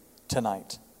you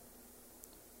tonight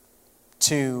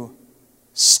to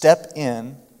step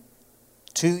in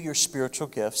to your spiritual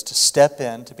gifts, to step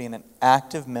in to being an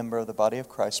active member of the body of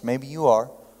Christ. Maybe you are,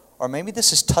 or maybe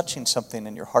this is touching something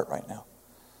in your heart right now.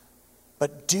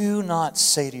 But do not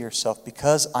say to yourself,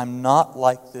 because I'm not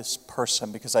like this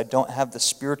person, because I don't have the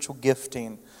spiritual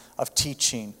gifting of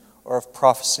teaching or of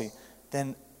prophecy,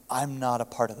 then I'm not a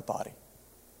part of the body.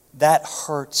 That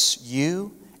hurts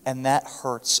you, and that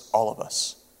hurts all of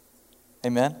us.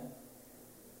 Amen?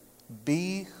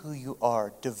 Be who you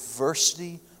are.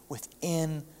 Diversity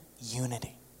within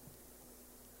unity.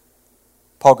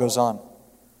 Paul goes on.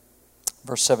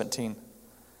 Verse 17.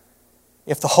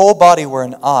 If the whole body were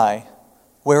an eye,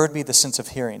 where would be the sense of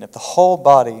hearing? If the whole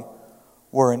body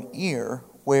were an ear,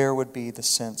 where would be the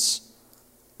sense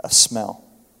of smell?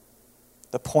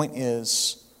 The point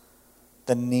is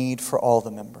the need for all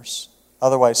the members.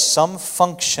 Otherwise, some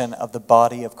function of the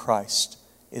body of Christ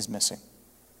is missing.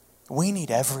 We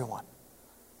need everyone.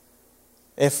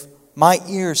 If my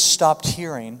ears stopped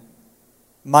hearing,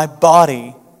 my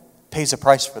body pays a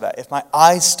price for that. If my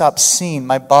eyes stop seeing,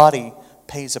 my body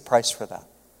pays a price for that.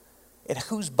 And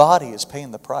whose body is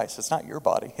paying the price? It's not your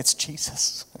body, it's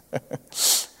Jesus.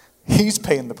 He's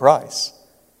paying the price.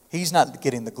 He's not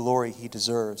getting the glory he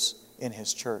deserves in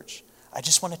his church. I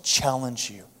just want to challenge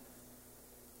you.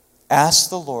 Ask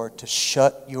the Lord to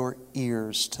shut your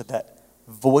ears to that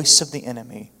voice of the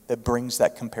enemy that brings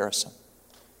that comparison.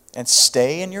 And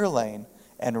stay in your lane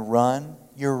and run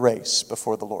your race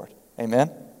before the Lord. Amen?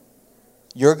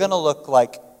 You're going to look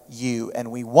like you,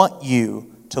 and we want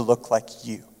you to look like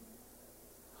you.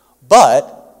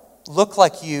 But look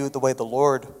like you the way the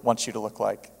Lord wants you to look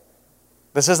like.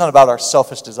 This isn't about our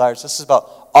selfish desires. This is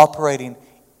about operating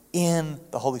in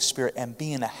the Holy Spirit and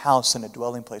being a house and a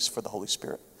dwelling place for the Holy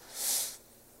Spirit.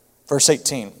 Verse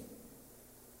 18.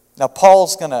 Now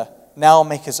Paul's going to now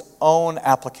make his own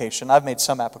application. I've made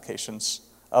some applications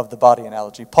of the body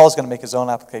analogy. Paul's going to make his own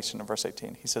application in verse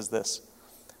 18. He says this.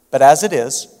 But as it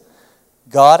is,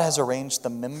 God has arranged the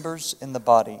members in the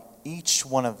body, each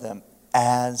one of them,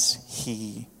 as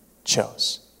he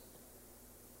chose.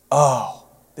 Oh,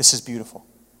 this is beautiful.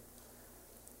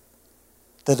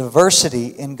 The diversity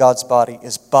in God's body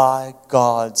is by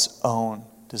God's own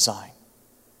design.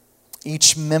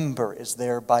 Each member is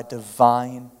there by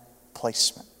divine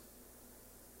placement.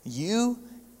 You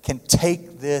can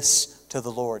take this to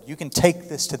the Lord. You can take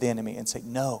this to the enemy and say,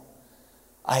 no,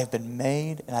 I have been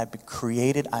made and I've been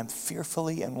created. I'm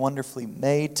fearfully and wonderfully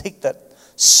made. Take that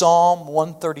Psalm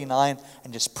 139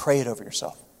 and just pray it over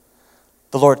yourself.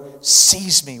 The Lord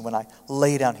sees me when I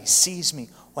lay down. He sees me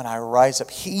when I rise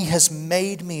up. He has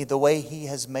made me the way he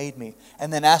has made me.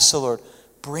 And then ask the Lord,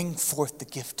 bring forth the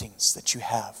giftings that you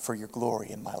have for your glory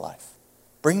in my life.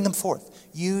 Bring them forth.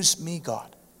 Use me,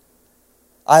 God.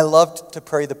 I loved to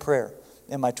pray the prayer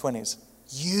in my 20s.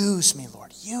 Use me,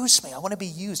 Lord. Use me. I want to be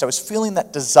used. I was feeling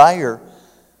that desire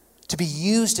to be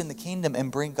used in the kingdom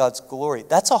and bring God's glory.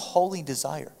 That's a holy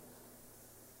desire.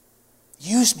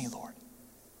 Use me, Lord.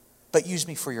 But use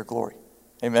me for your glory.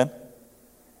 Amen?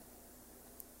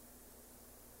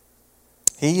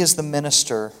 He is the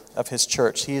minister of his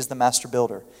church. He is the master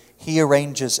builder. He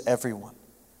arranges everyone.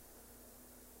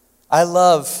 I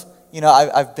love,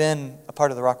 I've been a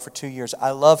part of the Rock for 2 years.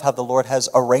 I love how the Lord has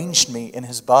arranged me in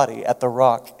his body at the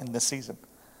Rock in this season.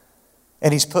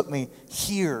 And he's put me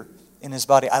here in his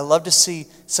body. I love to see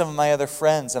some of my other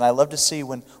friends, and I love to see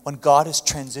when God is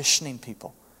transitioning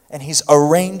people and he's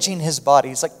arranging his body.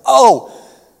 He's like, oh,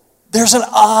 there's an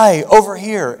eye over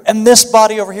here, and this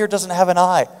body over here doesn't have an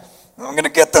eye. I'm going to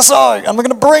get this eye. I'm going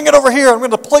to bring it over here. I'm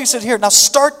going to place it here. Now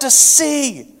start to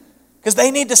see, because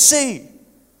they need to see.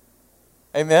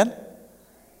 Amen?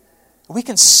 We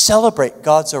can celebrate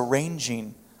God's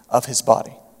arranging of his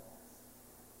body.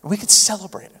 We can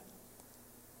celebrate it.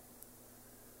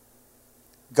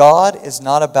 God is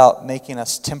not about making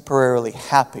us temporarily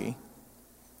happy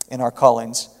in our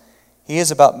callings. He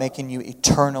is about making you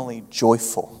eternally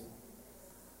joyful.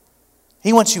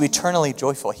 He wants you eternally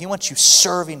joyful. He wants you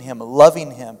serving him,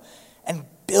 loving him, and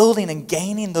building and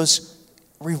gaining those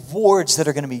rewards that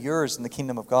are going to be yours in the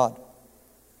kingdom of God.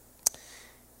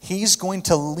 He's going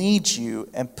to lead you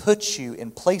and put you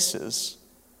in places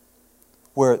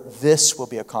where this will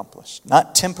be accomplished.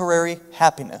 Not temporary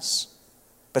happiness,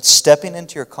 but stepping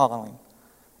into your calling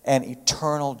and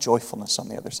eternal joyfulness on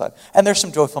the other side. And there's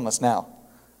some joyfulness now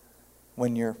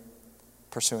when you're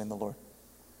pursuing the Lord.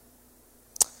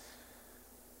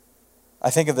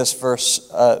 I think of this verse,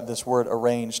 this word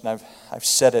arranged, and I've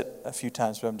said it a few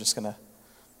times, but I'm just going to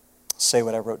say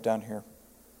what I wrote down here.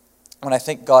 When I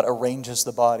think God arranges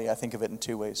the body, I think of it in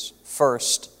two ways.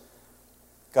 First,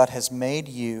 God has made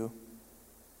you.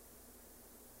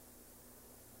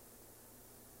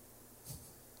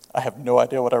 I have no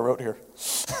idea what I wrote here.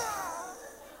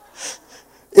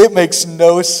 It makes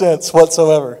no sense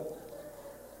whatsoever.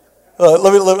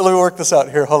 Let me work this out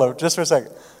here. Hold on, just for a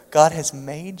second. God has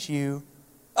made you.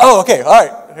 Oh, okay. All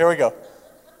right. Here we go.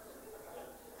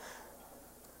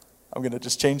 I'm going to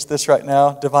just change this right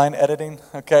now. Divine editing.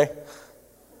 Okay.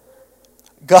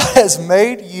 God has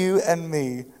made you and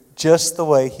me just the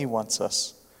way he wants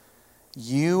us.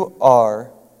 You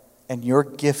are, and your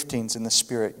giftings in the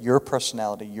Spirit, your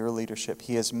personality, your leadership,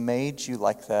 he has made you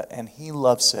like that, and he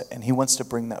loves it, and he wants to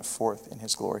bring that forth in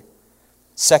his glory.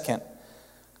 Second,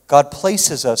 God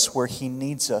places us where he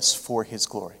needs us for his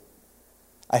glory.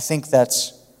 I think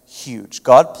that's huge.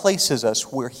 God places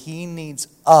us where he needs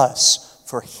us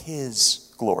for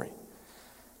his glory.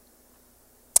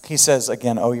 He says,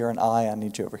 again, oh, you're an eye, I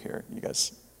need you over here, you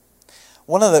guys.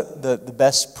 One of the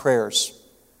best prayers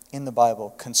in the Bible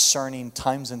concerning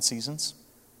times and seasons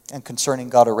and concerning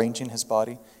God arranging his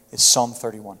body is Psalm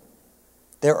 31.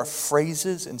 There are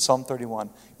phrases in Psalm 31.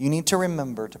 You need to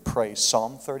remember to pray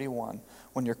Psalm 31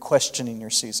 when you're questioning your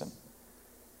season.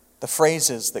 The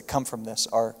phrases that come from this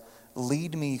are,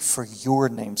 lead me for your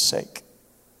name's sake.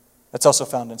 That's also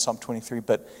found in Psalm 23,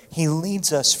 but he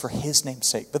leads us for his name's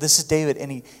sake. But this is David,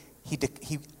 and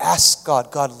he asks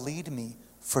God, God, lead me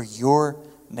for your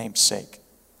name's sake.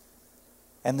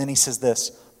 And then he says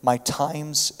this, my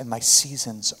times and my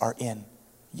seasons are in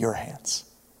your hands.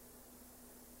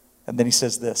 And then he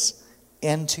says this,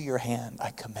 into your hand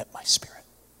I commit my spirit.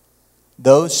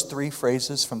 Those three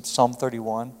phrases from Psalm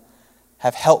 31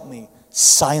 have helped me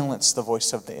silence the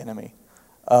voice of the enemy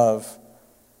of,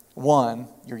 one,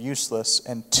 you're useless,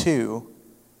 and two,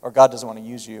 or God doesn't want to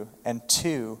use you, and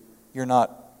two, you're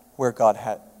not where God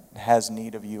has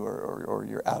need of you, or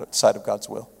you're outside of God's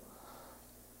will.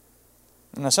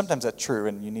 Now, sometimes that's true,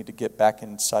 and you need to get back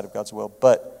inside of God's will,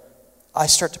 but I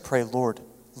start to pray, Lord,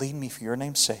 lead me for your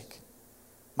name's sake.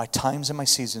 My times and my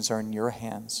seasons are in your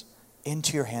hands.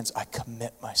 Into your hands I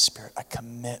commit my spirit. I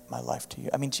commit my life to you.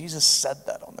 I mean, Jesus said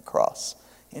that on the cross.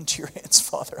 Into your hands,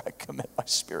 Father, I commit my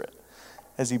spirit,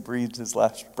 as he breathed his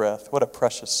last breath. What a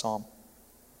precious psalm.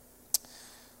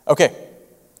 Okay,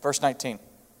 verse 19.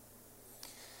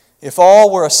 If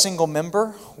all were a single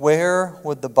member, where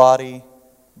would the body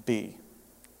be?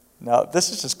 Now, this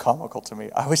is just comical to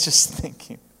me. I was just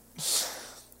thinking,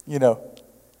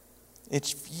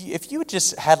 if you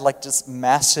just had like this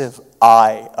massive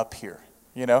eye up here,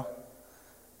 and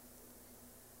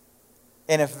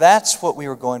if that's what we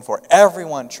were going for,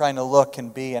 everyone trying to look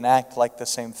and be and act like the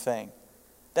same thing,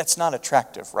 that's not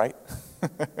attractive, right?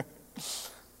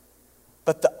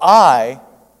 But the eye,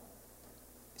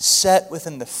 set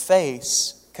within the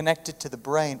face, connected to the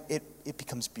brain, it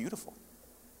becomes beautiful.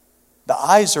 The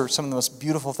eyes are some of the most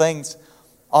beautiful things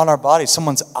on our bodies.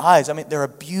 Someone's eyes, they're a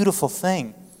beautiful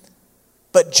thing.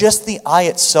 But just the eye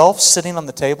itself sitting on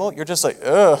the table, you're just like,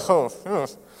 ugh,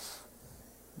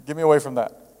 get me away from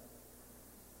that.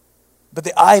 But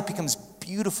the eye becomes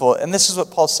beautiful. And this is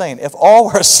what Paul's saying. If all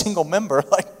were a single member,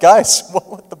 like, guys, what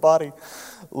would the body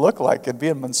look like? It'd be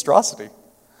a monstrosity.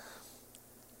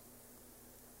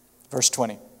 Verse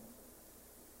 20.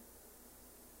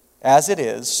 As it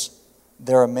is,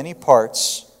 there are many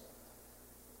parts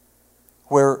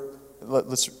where,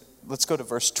 let's go to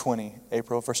verse 20,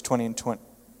 April, verse 20 and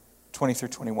 20 through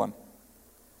 21.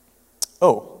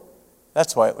 Oh,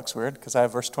 that's why it looks weird, because I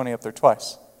have verse 20 up there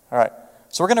twice. All right.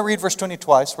 So we're going to read verse 20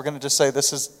 twice. We're going to just say,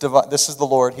 this is the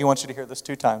Lord. He wants you to hear this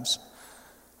 2 times.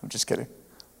 I'm just kidding.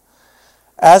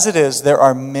 As it is, there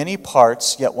are many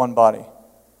parts, yet one body.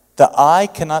 The eye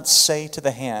cannot say to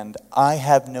the hand, I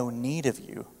have no need of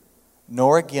you,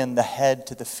 nor again the head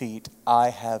to the feet. I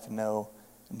have no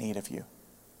need of you.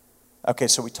 Okay,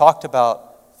 so we talked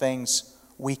about things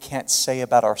we can't say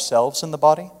about ourselves in the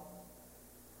body.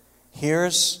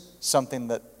 Here's something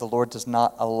that the Lord does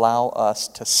not allow us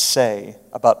to say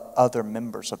about other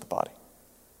members of the body.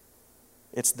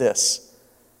 It's this: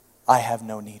 I have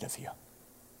no need of you.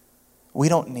 We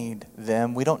don't need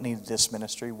them. We don't need this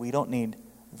ministry. We don't need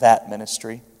that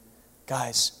ministry.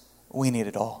 Guys, we need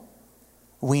it all.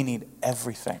 We need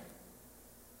everything.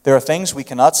 There are things we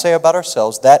cannot say about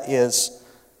ourselves. That is,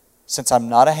 since I'm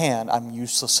not a hand, I'm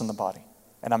useless in the body,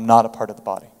 and I'm not a part of the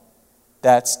body.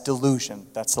 That's delusion.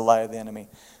 That's the lie of the enemy.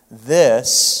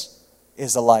 This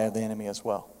is the lie of the enemy as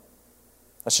well.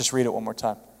 Let's just read it one more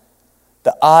time.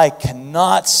 The eye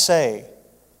cannot say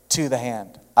to the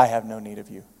hand, I have no need of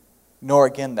you. Nor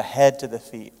again the head to the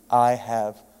feet, I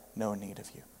have no need of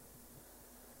you.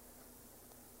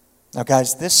 Now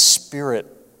guys, this spirit,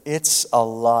 it's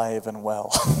alive and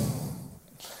well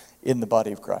in the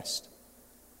body of Christ.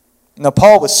 Now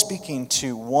Paul was speaking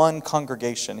to one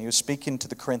congregation. He was speaking to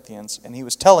the Corinthians, and he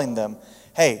was telling them,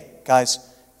 hey, guys,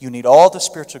 you need all the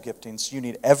spiritual giftings. You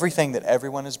need everything that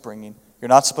everyone is bringing. You're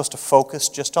not supposed to focus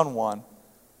just on one.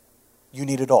 You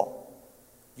need it all.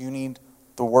 You need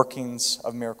the workings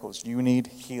of miracles. You need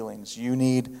healings. You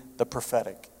need the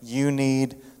prophetic. You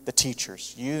need the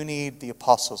teachers. You need the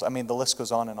apostles. I mean, the list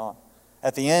goes on and on.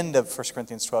 At the end of 1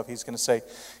 Corinthians 12, he's going to say,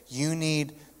 you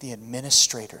need the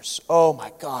administrators. Oh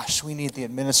my gosh, we need the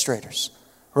administrators,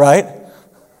 right?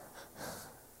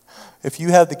 If you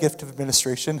have the gift of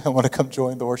administration and want to come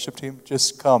join the worship team,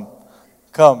 just come.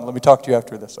 Come, let me talk to you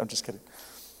after this. I'm just kidding.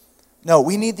 No,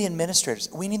 we need the administrators.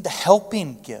 We need the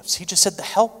helping gifts. He just said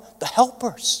the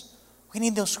helpers. We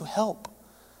need those who help.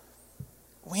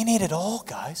 We need it all,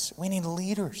 guys. We need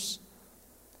leaders.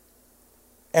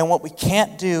 And what we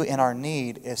can't do in our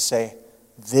need is say,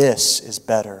 this is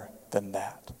better than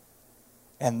that.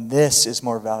 And this is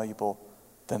more valuable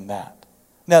than that.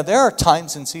 Now, there are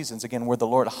times and seasons, again, where the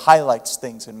Lord highlights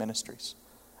things in ministries.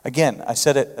 Again, I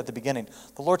said it at the beginning.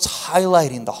 The Lord's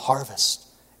highlighting the harvest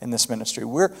in this ministry.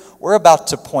 We're about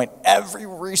to point every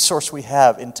resource we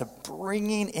have into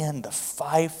bringing in the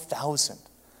 5,000.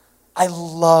 I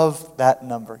love that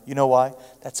number. You know why?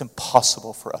 That's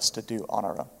impossible for us to do on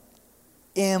our own.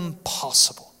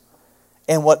 Impossible.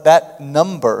 And what that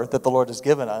number that the Lord has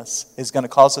given us is going to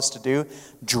cause us to do,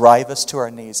 drive us to our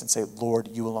knees and say, Lord,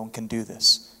 you alone can do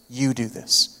this. You do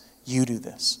this. You do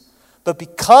this. But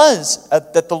because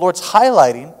that the Lord's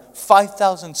highlighting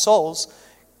 5,000 souls,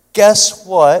 guess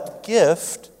what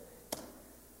gift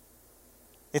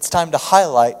it's time to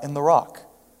highlight in the rock?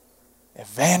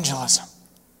 Evangelism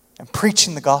and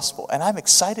preaching the gospel. And I'm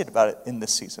excited about it in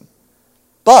this season.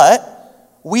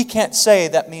 But we can't say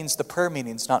that means the prayer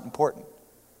meeting's not important.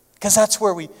 Because that's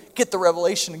where we get the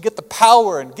revelation and get the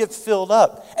power and get filled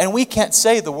up. And we can't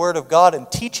say the word of God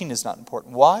and teaching is not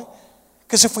important. Why?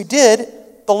 Because if we did,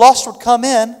 the lost would come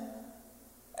in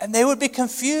and they would be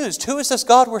confused. Who is this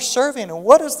God we're serving? And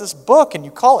what is this book? And you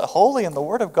call it holy and the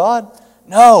word of God?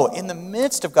 No, in the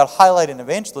midst of God highlighting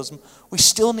evangelism, we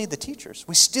still need the teachers.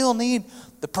 We still need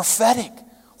the prophetic.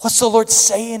 What's the Lord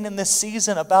saying in this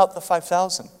season about the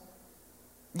 5,000?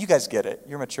 You guys get it.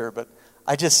 You're mature, but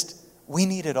we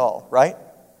need it all, right?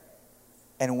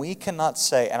 And we cannot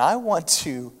say, and I want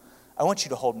you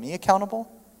to hold me accountable,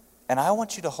 and I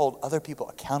want you to hold other people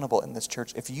accountable in this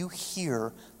church. If you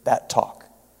hear that talk,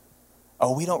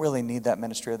 oh, we don't really need that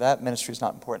ministry, or that ministry is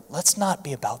not important. Let's not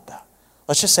be about that.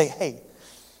 Let's just say, hey,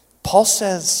 Paul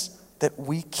says that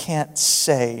we can't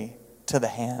say to the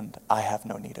hand, I have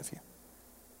no need of you.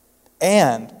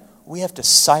 And we have to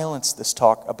silence this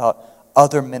talk about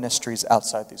other ministries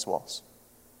outside these walls.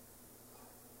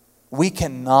 We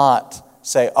cannot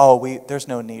say, there's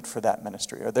no need for that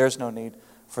ministry, or there's no need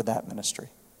for that ministry.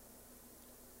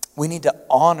 We need to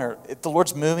honor, if the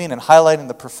Lord's moving and highlighting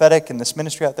the prophetic in this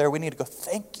ministry out there, we need to go,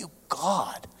 thank you,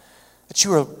 God, that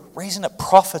you are raising up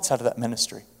prophets out of that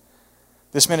ministry.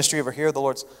 This ministry over here,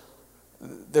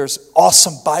 there's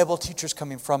awesome Bible teachers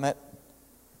coming from it.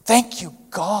 Thank you,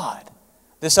 God.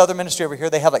 This other ministry over here,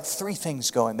 they have like 3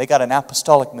 things going. They got an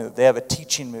apostolic move, they have a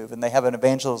teaching move, and they have an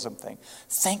evangelism thing.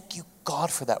 Thank you, God,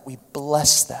 for that. We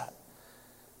bless that.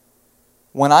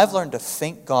 When I've learned to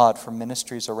thank God for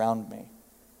ministries around me,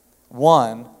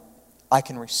 one, I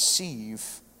can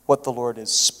receive what the Lord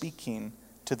is speaking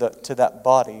to that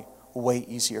body way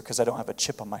easier because I don't have a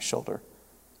chip on my shoulder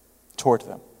toward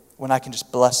them. When I can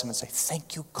just bless them and say,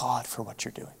 thank you, God, for what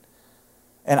you're doing.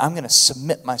 And I'm going to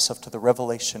submit myself to the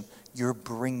revelation you're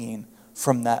bringing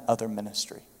from that other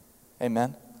ministry.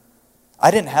 Amen?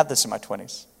 I didn't have this in my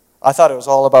 20s. I thought it was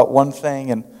all about one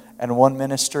thing and one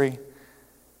ministry.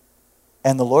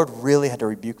 And the Lord really had to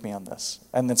rebuke me on this.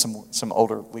 And then some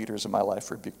older leaders in my life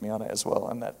rebuked me on it as well,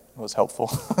 and that was helpful.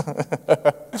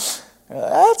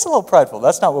 That's a little prideful.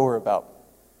 That's not what we're about.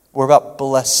 We're about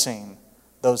blessing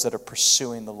those that are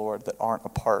pursuing the Lord that aren't a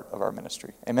part of our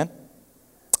ministry. Amen?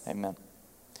 Amen.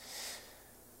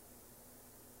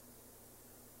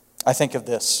 I think of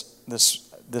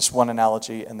this one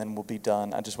analogy, and then we'll be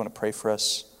done. I just want to pray for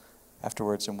us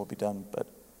afterwards, and we'll be done. But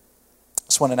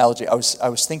this one analogy, I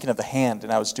was thinking of the hand,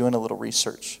 and I was doing a little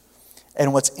research.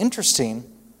 And what's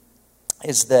interesting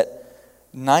is that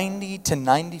 90 to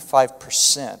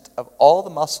 95% of all the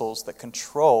muscles that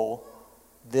control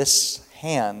this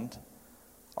hand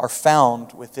are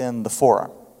found within the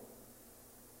forearm.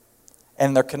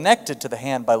 And they're connected to the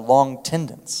hand by long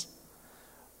tendons.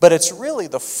 But it's really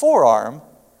the forearm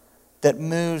that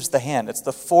moves the hand. It's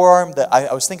the forearm that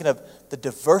I was thinking of the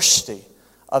diversity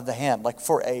of the hand. Like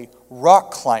for a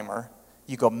rock climber,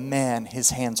 you go, man,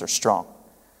 his hands are strong.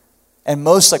 And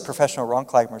most like professional rock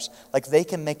climbers, like they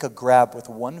can make a grab with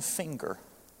one finger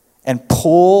and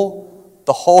pull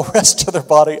the whole rest of their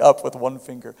body up with one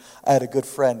finger. I had a good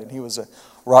friend, and he was a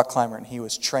rock climber, and he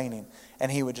was training,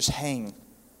 and he would just hang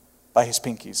by his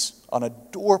pinkies on a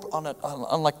door,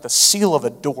 on like the seal of a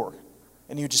door,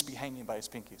 and he would just be hanging by his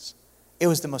pinkies. It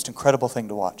was the most incredible thing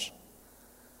to watch.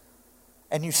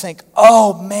 And you think,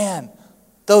 oh man,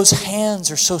 those hands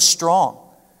are so strong.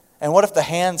 And what if the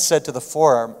hand said to the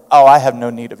forearm, oh, I have no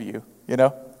need of you, you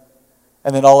know?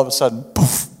 And then all of a sudden,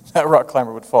 poof, that rock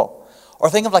climber would fall. Or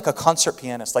think of like a concert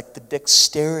pianist, like the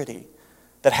dexterity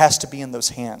that has to be in those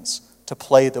hands to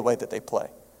play the way that they play.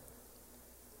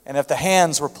 And if the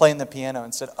hands were playing the piano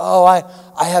and said, oh,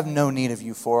 I have no need of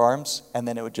you forearms, and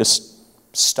then it would just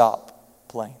stop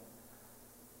playing.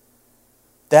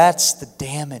 That's the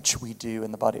damage we do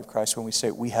in the body of Christ when we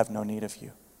say we have no need of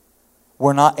you.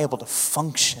 We're not able to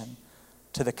function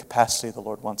to the capacity the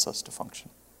Lord wants us to function.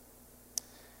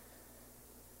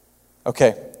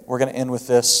 Okay, we're going to end with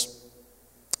this.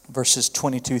 Verses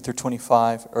 22 through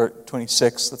 25, or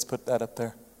 26, let's put that up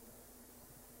there.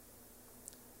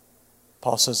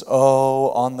 Paul says, oh,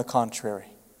 on the contrary,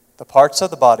 the parts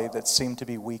of the body that seem to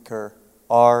be weaker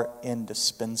are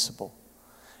indispensable.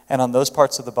 And on those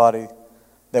parts of the body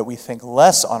that we think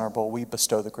less honorable, we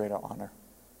bestow the greater honor.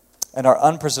 And our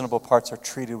unpresentable parts are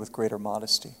treated with greater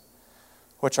modesty,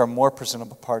 which our more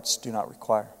presentable parts do not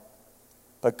require.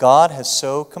 But God has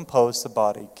so composed the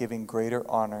body, giving greater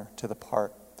honor to the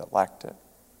part that lacked it.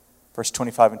 Verse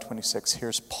 25 and 26,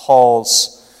 here's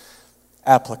Paul's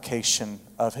application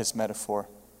of his metaphor.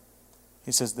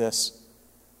 He says this,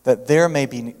 that there may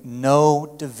be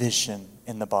no division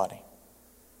in the body,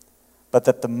 but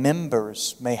that the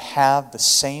members may have the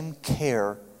same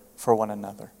care for one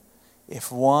another.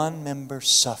 If one member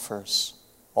suffers,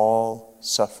 all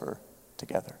suffer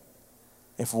together.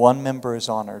 If one member is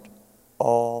honored,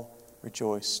 all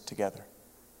rejoice together.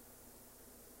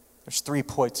 There's 3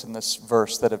 points in this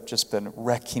verse that have just been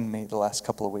wrecking me the last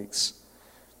couple of weeks.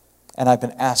 And I've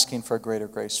been asking for a greater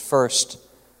grace. First,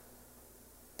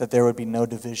 that there would be no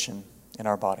division in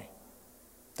our body.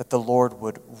 That the Lord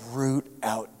would root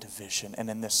out division and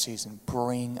in this season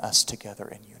bring us together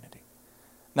in unity.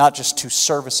 Not just 2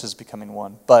 services becoming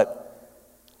one, but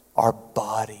our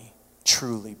body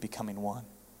truly becoming one.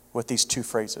 With these 2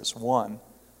 phrases. 1,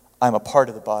 I'm a part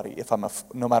of the body if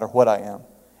no matter what I am.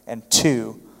 And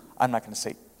 2, I'm not going to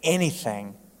say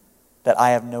anything that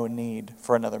I have no need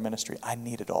for another ministry. I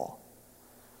need it all.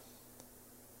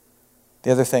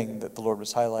 The other thing that the Lord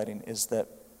was highlighting is that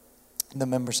the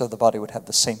members of the body would have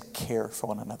the same care for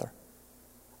one another.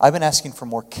 I've been asking for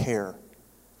more care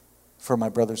for my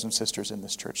brothers and sisters in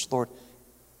this church. Lord,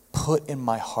 put in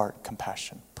my heart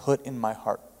compassion. Put in my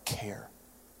heart care.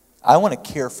 I want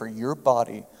to care for your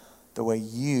body the way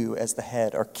you, as the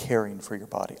head, are caring for your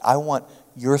body. I want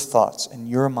your thoughts and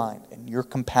your mind and your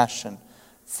compassion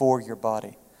for your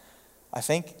body. I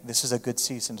think this is a good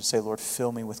season to say, Lord,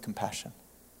 fill me with compassion.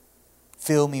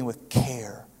 Fill me with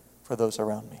care for those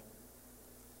around me.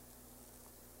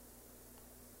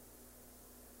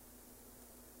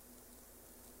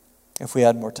 If we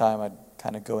had more time, I'd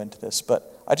kind of go into this.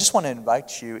 But I just want to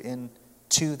invite you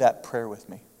into that prayer with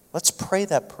me. Let's pray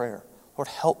that prayer. Lord,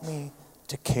 help me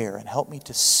to care and help me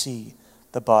to see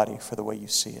the body for the way you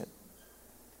see it.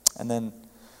 And then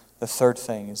the third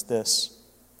thing is this.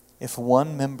 If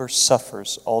one member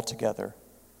suffers altogether,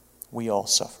 we all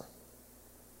suffer.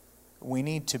 We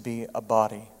need to be a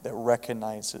body that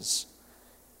recognizes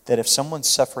that if someone's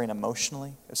suffering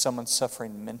emotionally, if someone's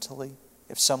suffering mentally,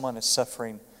 if someone is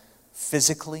suffering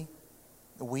physically,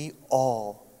 we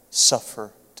all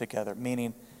suffer together.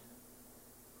 Meaning,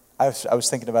 I was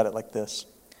thinking about it like this.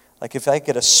 Like if I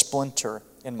get a splinter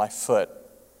in my foot,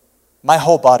 my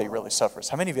whole body really suffers.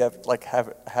 How many of you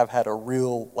have had a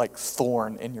real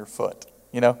thorn in your foot,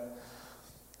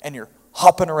 And you're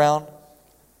hopping around,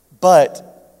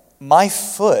 but my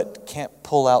foot can't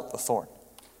pull out the thorn.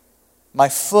 My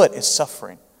foot is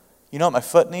suffering. You know what my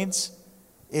foot needs?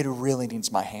 It really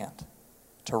needs my hand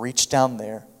to reach down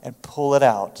there and pull it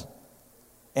out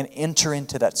and enter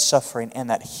into that suffering and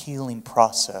that healing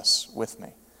process with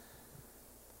me.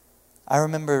 I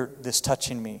remember this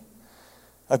touching me.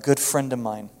 A good friend of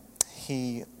mine,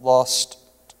 he lost,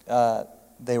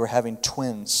 they were having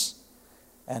twins.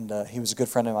 And he was a good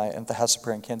friend of mine at the House of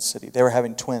Prayer in Kansas City. They were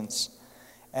having twins.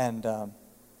 And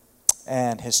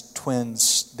his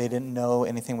twins, they didn't know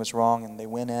anything was wrong. And they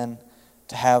went in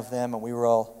to have them. And we were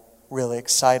all really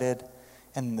excited.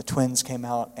 And the twins came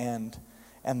out. And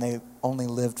they only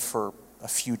lived for a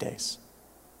few days.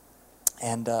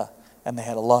 And they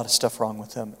had a lot of stuff wrong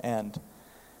with them. And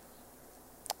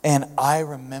I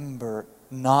remember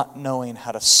not knowing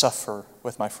how to suffer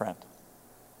with my friend.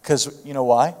 Because you know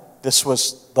why? This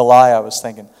was the lie I was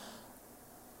thinking.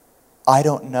 I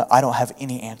don't know. I don't have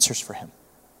any answers for him.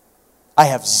 I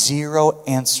have zero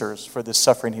answers for this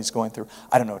suffering he's going through.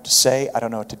 I don't know what to say. I don't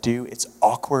know what to do. It's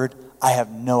awkward. I have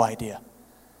no idea.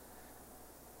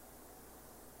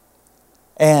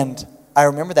 And I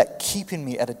remember that keeping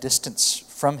me at a distance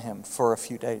from him for a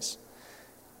few days.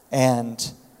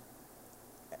 And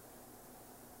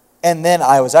then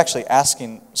I was actually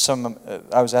asking some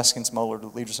older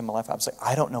leaders in my life. I was like,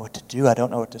 I don't know what to do. I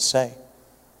don't know what to say.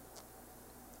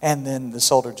 And then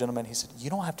this older gentleman, he said, you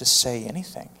don't have to say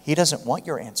anything. He doesn't want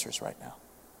your answers right now.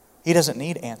 He doesn't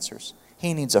need answers.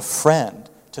 He needs a friend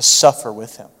to suffer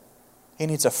with him. He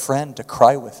needs a friend to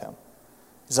cry with him.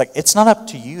 He's like, it's not up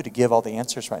to you to give all the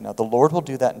answers right now. The Lord will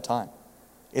do that in time.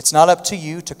 It's not up to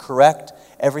you to correct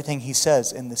everything he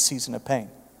says in this season of pain.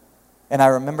 And I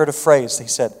remembered a phrase. He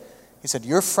said,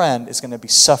 your friend is going to be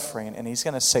suffering and he's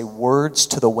going to say words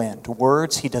to the wind,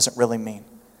 words he doesn't really mean.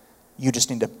 You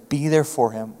just need to be there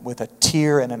for him with a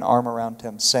tear and an arm around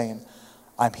him saying,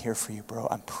 I'm here for you, bro.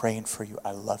 I'm praying for you.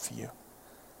 I love you.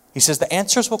 He says the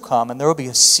answers will come and there will be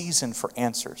a season for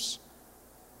answers.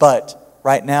 But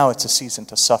right now it's a season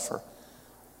to suffer.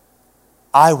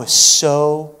 I was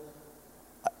so,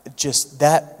 just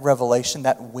that revelation,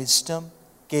 that wisdom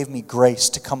gave me grace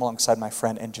to come alongside my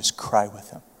friend and just cry with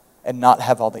him. And not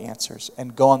have all the answers.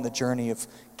 And go on the journey of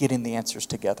getting the answers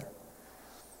together.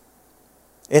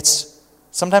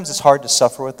 Sometimes it's hard to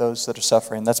suffer with those that are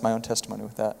suffering. That's my own testimony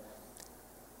with that.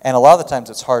 And a lot of the times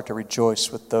it's hard to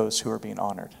rejoice with those who are being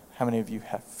honored. How many of you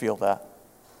feel that?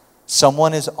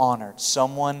 Someone is honored.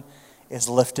 Someone is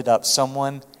lifted up.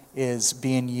 Someone is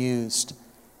being used.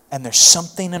 And there's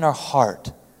something in our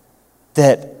heart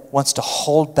that wants to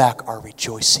hold back our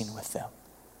rejoicing with them.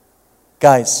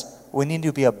 Guys, we need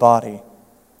to be a body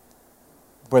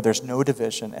where there's no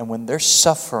division. And when they're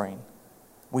suffering,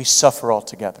 we suffer all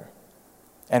together.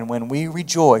 And when we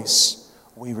rejoice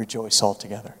all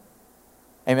together.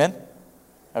 Amen?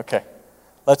 Okay.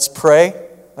 Let's pray.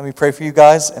 Let me pray for you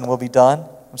guys and we'll be done.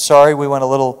 I'm sorry we went a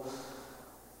little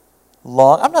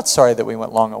long. I'm not sorry that we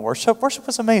went long on worship. Worship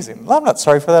was amazing. I'm not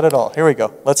sorry for that at all. Here we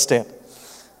go. Let's stand.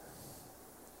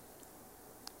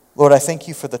 Lord, I thank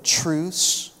you for the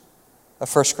truths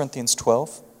of 1 Corinthians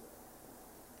 12.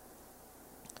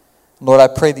 Lord, I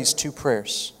pray these two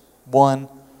prayers. One,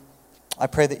 I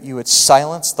pray that you would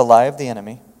silence the lie of the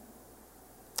enemy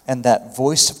and that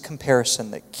voice of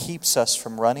comparison that keeps us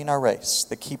from running our race,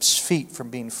 that keeps feet from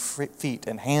being feet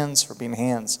and hands from being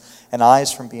hands and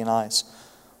eyes from being eyes.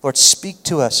 Lord, speak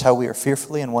to us how we are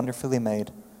fearfully and wonderfully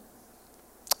made.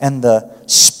 And the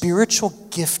spiritual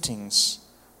giftings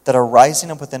that are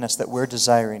rising up within us that we're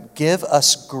desiring. Give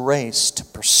us grace to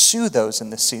pursue those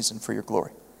in this season for your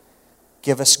glory.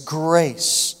 Give us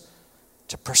grace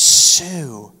to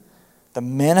pursue the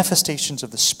manifestations of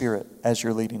the Spirit as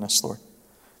you're leading us, Lord.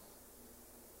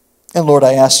 And Lord,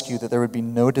 I ask you that there would be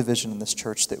no division in this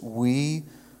church, that we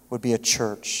would be a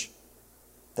church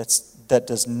that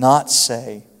does not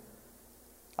say,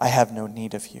 I have no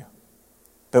need of you.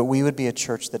 But we would be a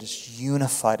church that is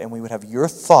unified and we would have your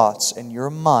thoughts and your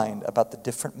mind about the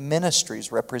different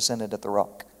ministries represented at the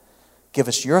Rock. Give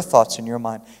us your thoughts and your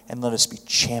mind and let us be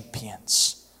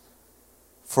champions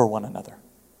for one another.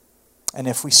 And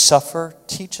if we suffer,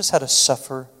 teach us how to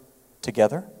suffer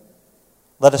together.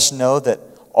 Let us know that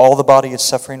all the body is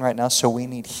suffering right now, so we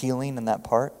need healing in that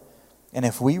part. And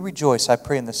if we rejoice, I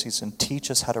pray in this season,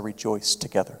 teach us how to rejoice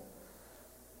together.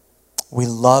 We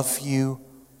love you,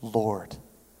 Lord.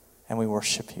 and we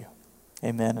worship you.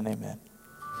 Amen and amen.